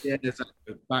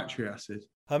 exactly. Battery acid.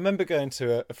 I remember going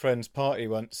to a friend's party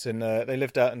once, and they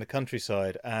lived out in the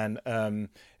countryside, and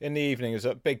in the evening it was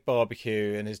a big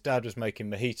barbecue, and his dad was making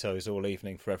mojitos all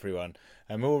evening for everyone,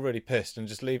 and we're all really pissed and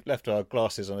just left our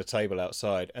glasses on a table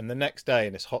outside. And the next day,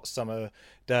 in this hot summer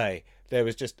day, there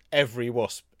was just every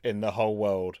wasp in the whole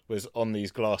world was on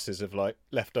these glasses of like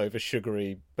leftover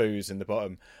sugary booze in the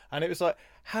bottom, and it was like,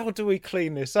 how do we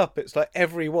clean this up? It's like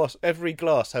every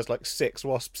glass has like 6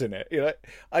 wasps in it.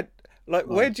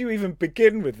 Where do you even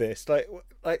begin with this? Like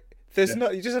there's no.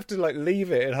 You just have to like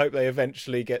leave it and hope they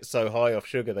eventually get so high off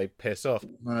sugar they piss off.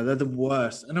 No, they're the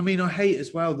worst. And I mean, I hate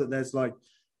as well that there's like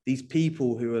these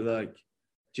people who are like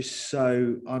just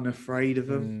so unafraid of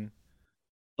them.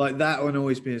 Like that one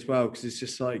always be as well, because it's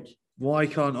just like, why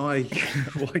can't I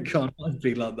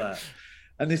be like that?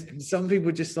 And there's some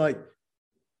people just like,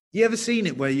 you ever seen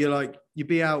it where you'd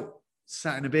be out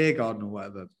sat in a beer garden or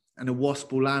whatever, and a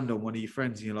wasp will land on one of your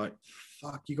friends, and you're like,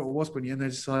 fuck, you got a wasp on you, and they're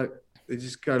just like, they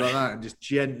just go like that and just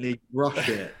gently brush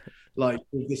it, like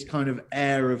with this kind of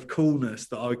air of coolness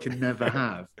that I can never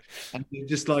have, and it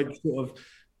just like sort of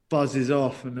buzzes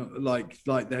off, and like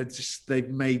they've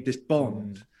made this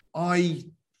bond. I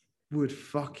would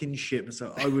fucking shit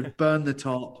myself. I would burn the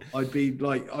top. I'd be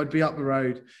up the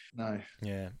road. No.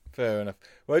 Yeah. Fair enough.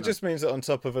 Well, it just means that on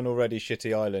top of an already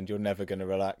shitty island, you're never going to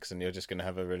relax, and you're just going to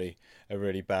have a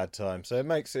really bad time. So it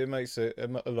makes a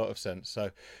lot of sense.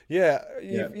 So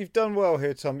you've done well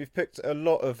here, Tom. You've picked a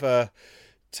lot of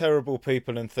terrible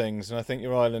people and things, and I think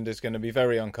your island is going to be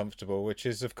very uncomfortable, which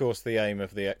is of course the aim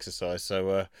of the exercise.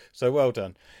 So well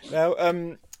done. Now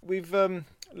we've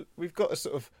we've got a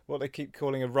sort of what they keep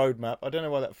calling a roadmap. I don't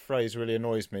know why that phrase really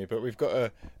annoys me, but we've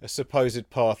got a supposed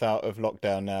path out of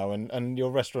lockdown now, and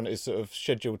your restaurant is sort of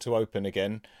scheduled to open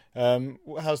again.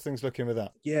 How's things looking with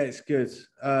that? Yeah, it's good.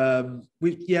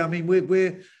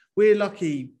 We're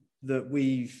lucky that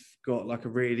we've got like a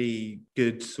really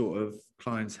good sort of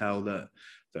clientele that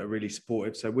are really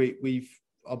supportive. So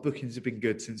our bookings have been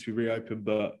good since we reopened,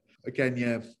 but again,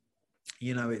 yeah,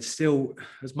 you know, it's still,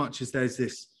 as much as there's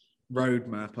this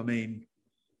roadmap. I mean,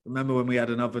 remember when we had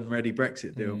an oven-ready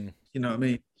Brexit deal? You know what I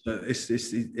mean? But it's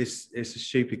a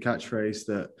stupid catchphrase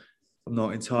that I'm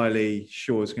not entirely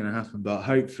sure is going to happen. But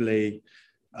hopefully,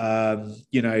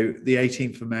 you know, the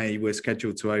 18th of May we're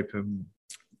scheduled to open.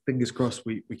 Fingers crossed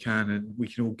we can, and we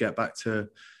can all get back to,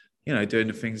 you know, doing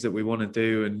the things that we want to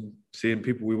do and seeing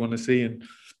people we want to see and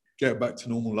get back to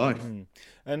normal life.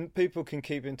 And people can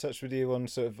keep in touch with you on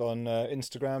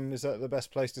Instagram. Is that the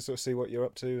best place to sort of see what you're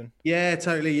up to? Yeah,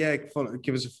 totally. Yeah,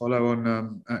 give us a follow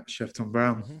on at Chef Tom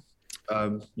Brown.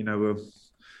 You know, we'll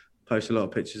post a lot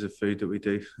of pictures of food that we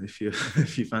do if you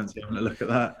fancy having a look at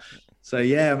that. So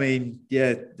yeah, I mean,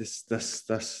 yeah, that's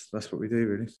what we do,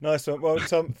 really. Nice one. Well,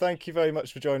 Tom, thank you very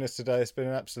much for joining us today. It's been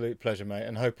an absolute pleasure, mate,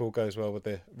 and hope all goes well with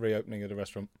the reopening of the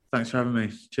restaurant. Thanks for having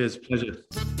me. Cheers, pleasure.